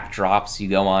the pack drops. You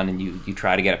go on and you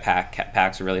try to get a pack.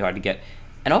 Packs are really hard to get.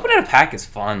 And opening a pack is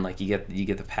fun. Like you get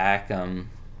the pack, and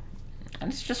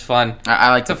it's just fun. I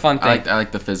like it's a fun thing. I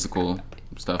like the physical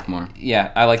stuff more.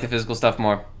 Yeah, I like the physical stuff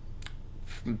more.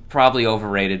 Probably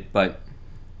overrated, but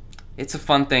it's a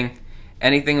fun thing.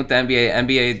 Anything with the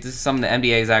NBA, this is something the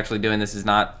NBA is actually doing. This is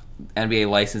not NBA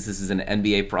license. This is an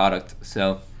NBA product.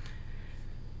 So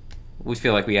we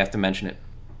feel like we have to mention it.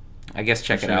 I guess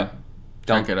check it out.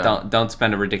 Don't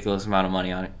spend a ridiculous amount of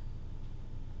money on it.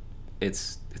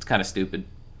 It's kind of stupid,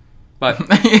 but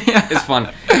it's fun.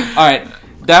 All right,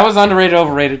 that was underrated,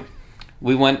 overrated.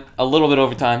 We went a little bit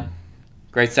over time.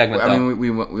 Great segment, though. I mean,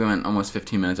 we went almost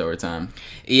 15 minutes over time.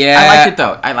 Yeah, I liked it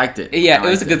though. I liked it. Yeah, it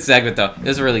was a good segment though. It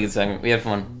was a really good segment. We had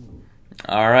fun.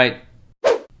 All right,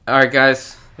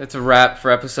 guys, that's a wrap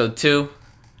for episode 2.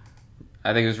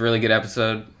 I think it was a really good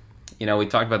episode. We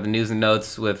talked about the news and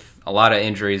notes with a lot of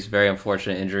injuries, very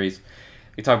unfortunate injuries.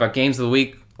 We talked about games of the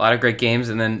week. A lot of great games,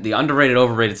 and then the underrated,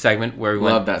 overrated segment where we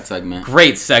love that segment.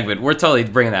 Great segment. We're totally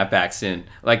bringing that back soon.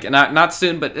 Like not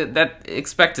soon, but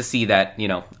expect to see that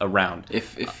around.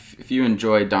 If you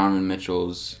enjoy Donovan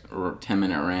Mitchell's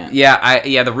 10-minute rant,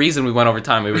 the reason we went over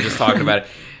time, we were just talking about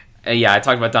it. I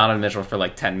talked about Donovan Mitchell for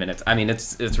like 10 minutes. I mean,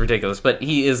 it's ridiculous, but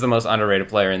he is the most underrated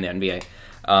player in the NBA.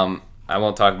 I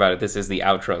won't talk about it. This is the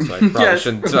outro, so I probably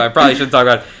shouldn't. So I probably shouldn't talk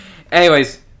about it.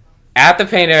 Anyways, at the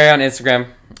Painted Area on Instagram.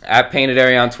 At Painted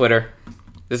Area on Twitter.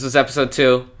 This was episode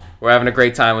 2. We're having a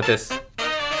great time with this.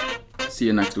 See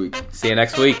you next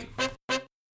week.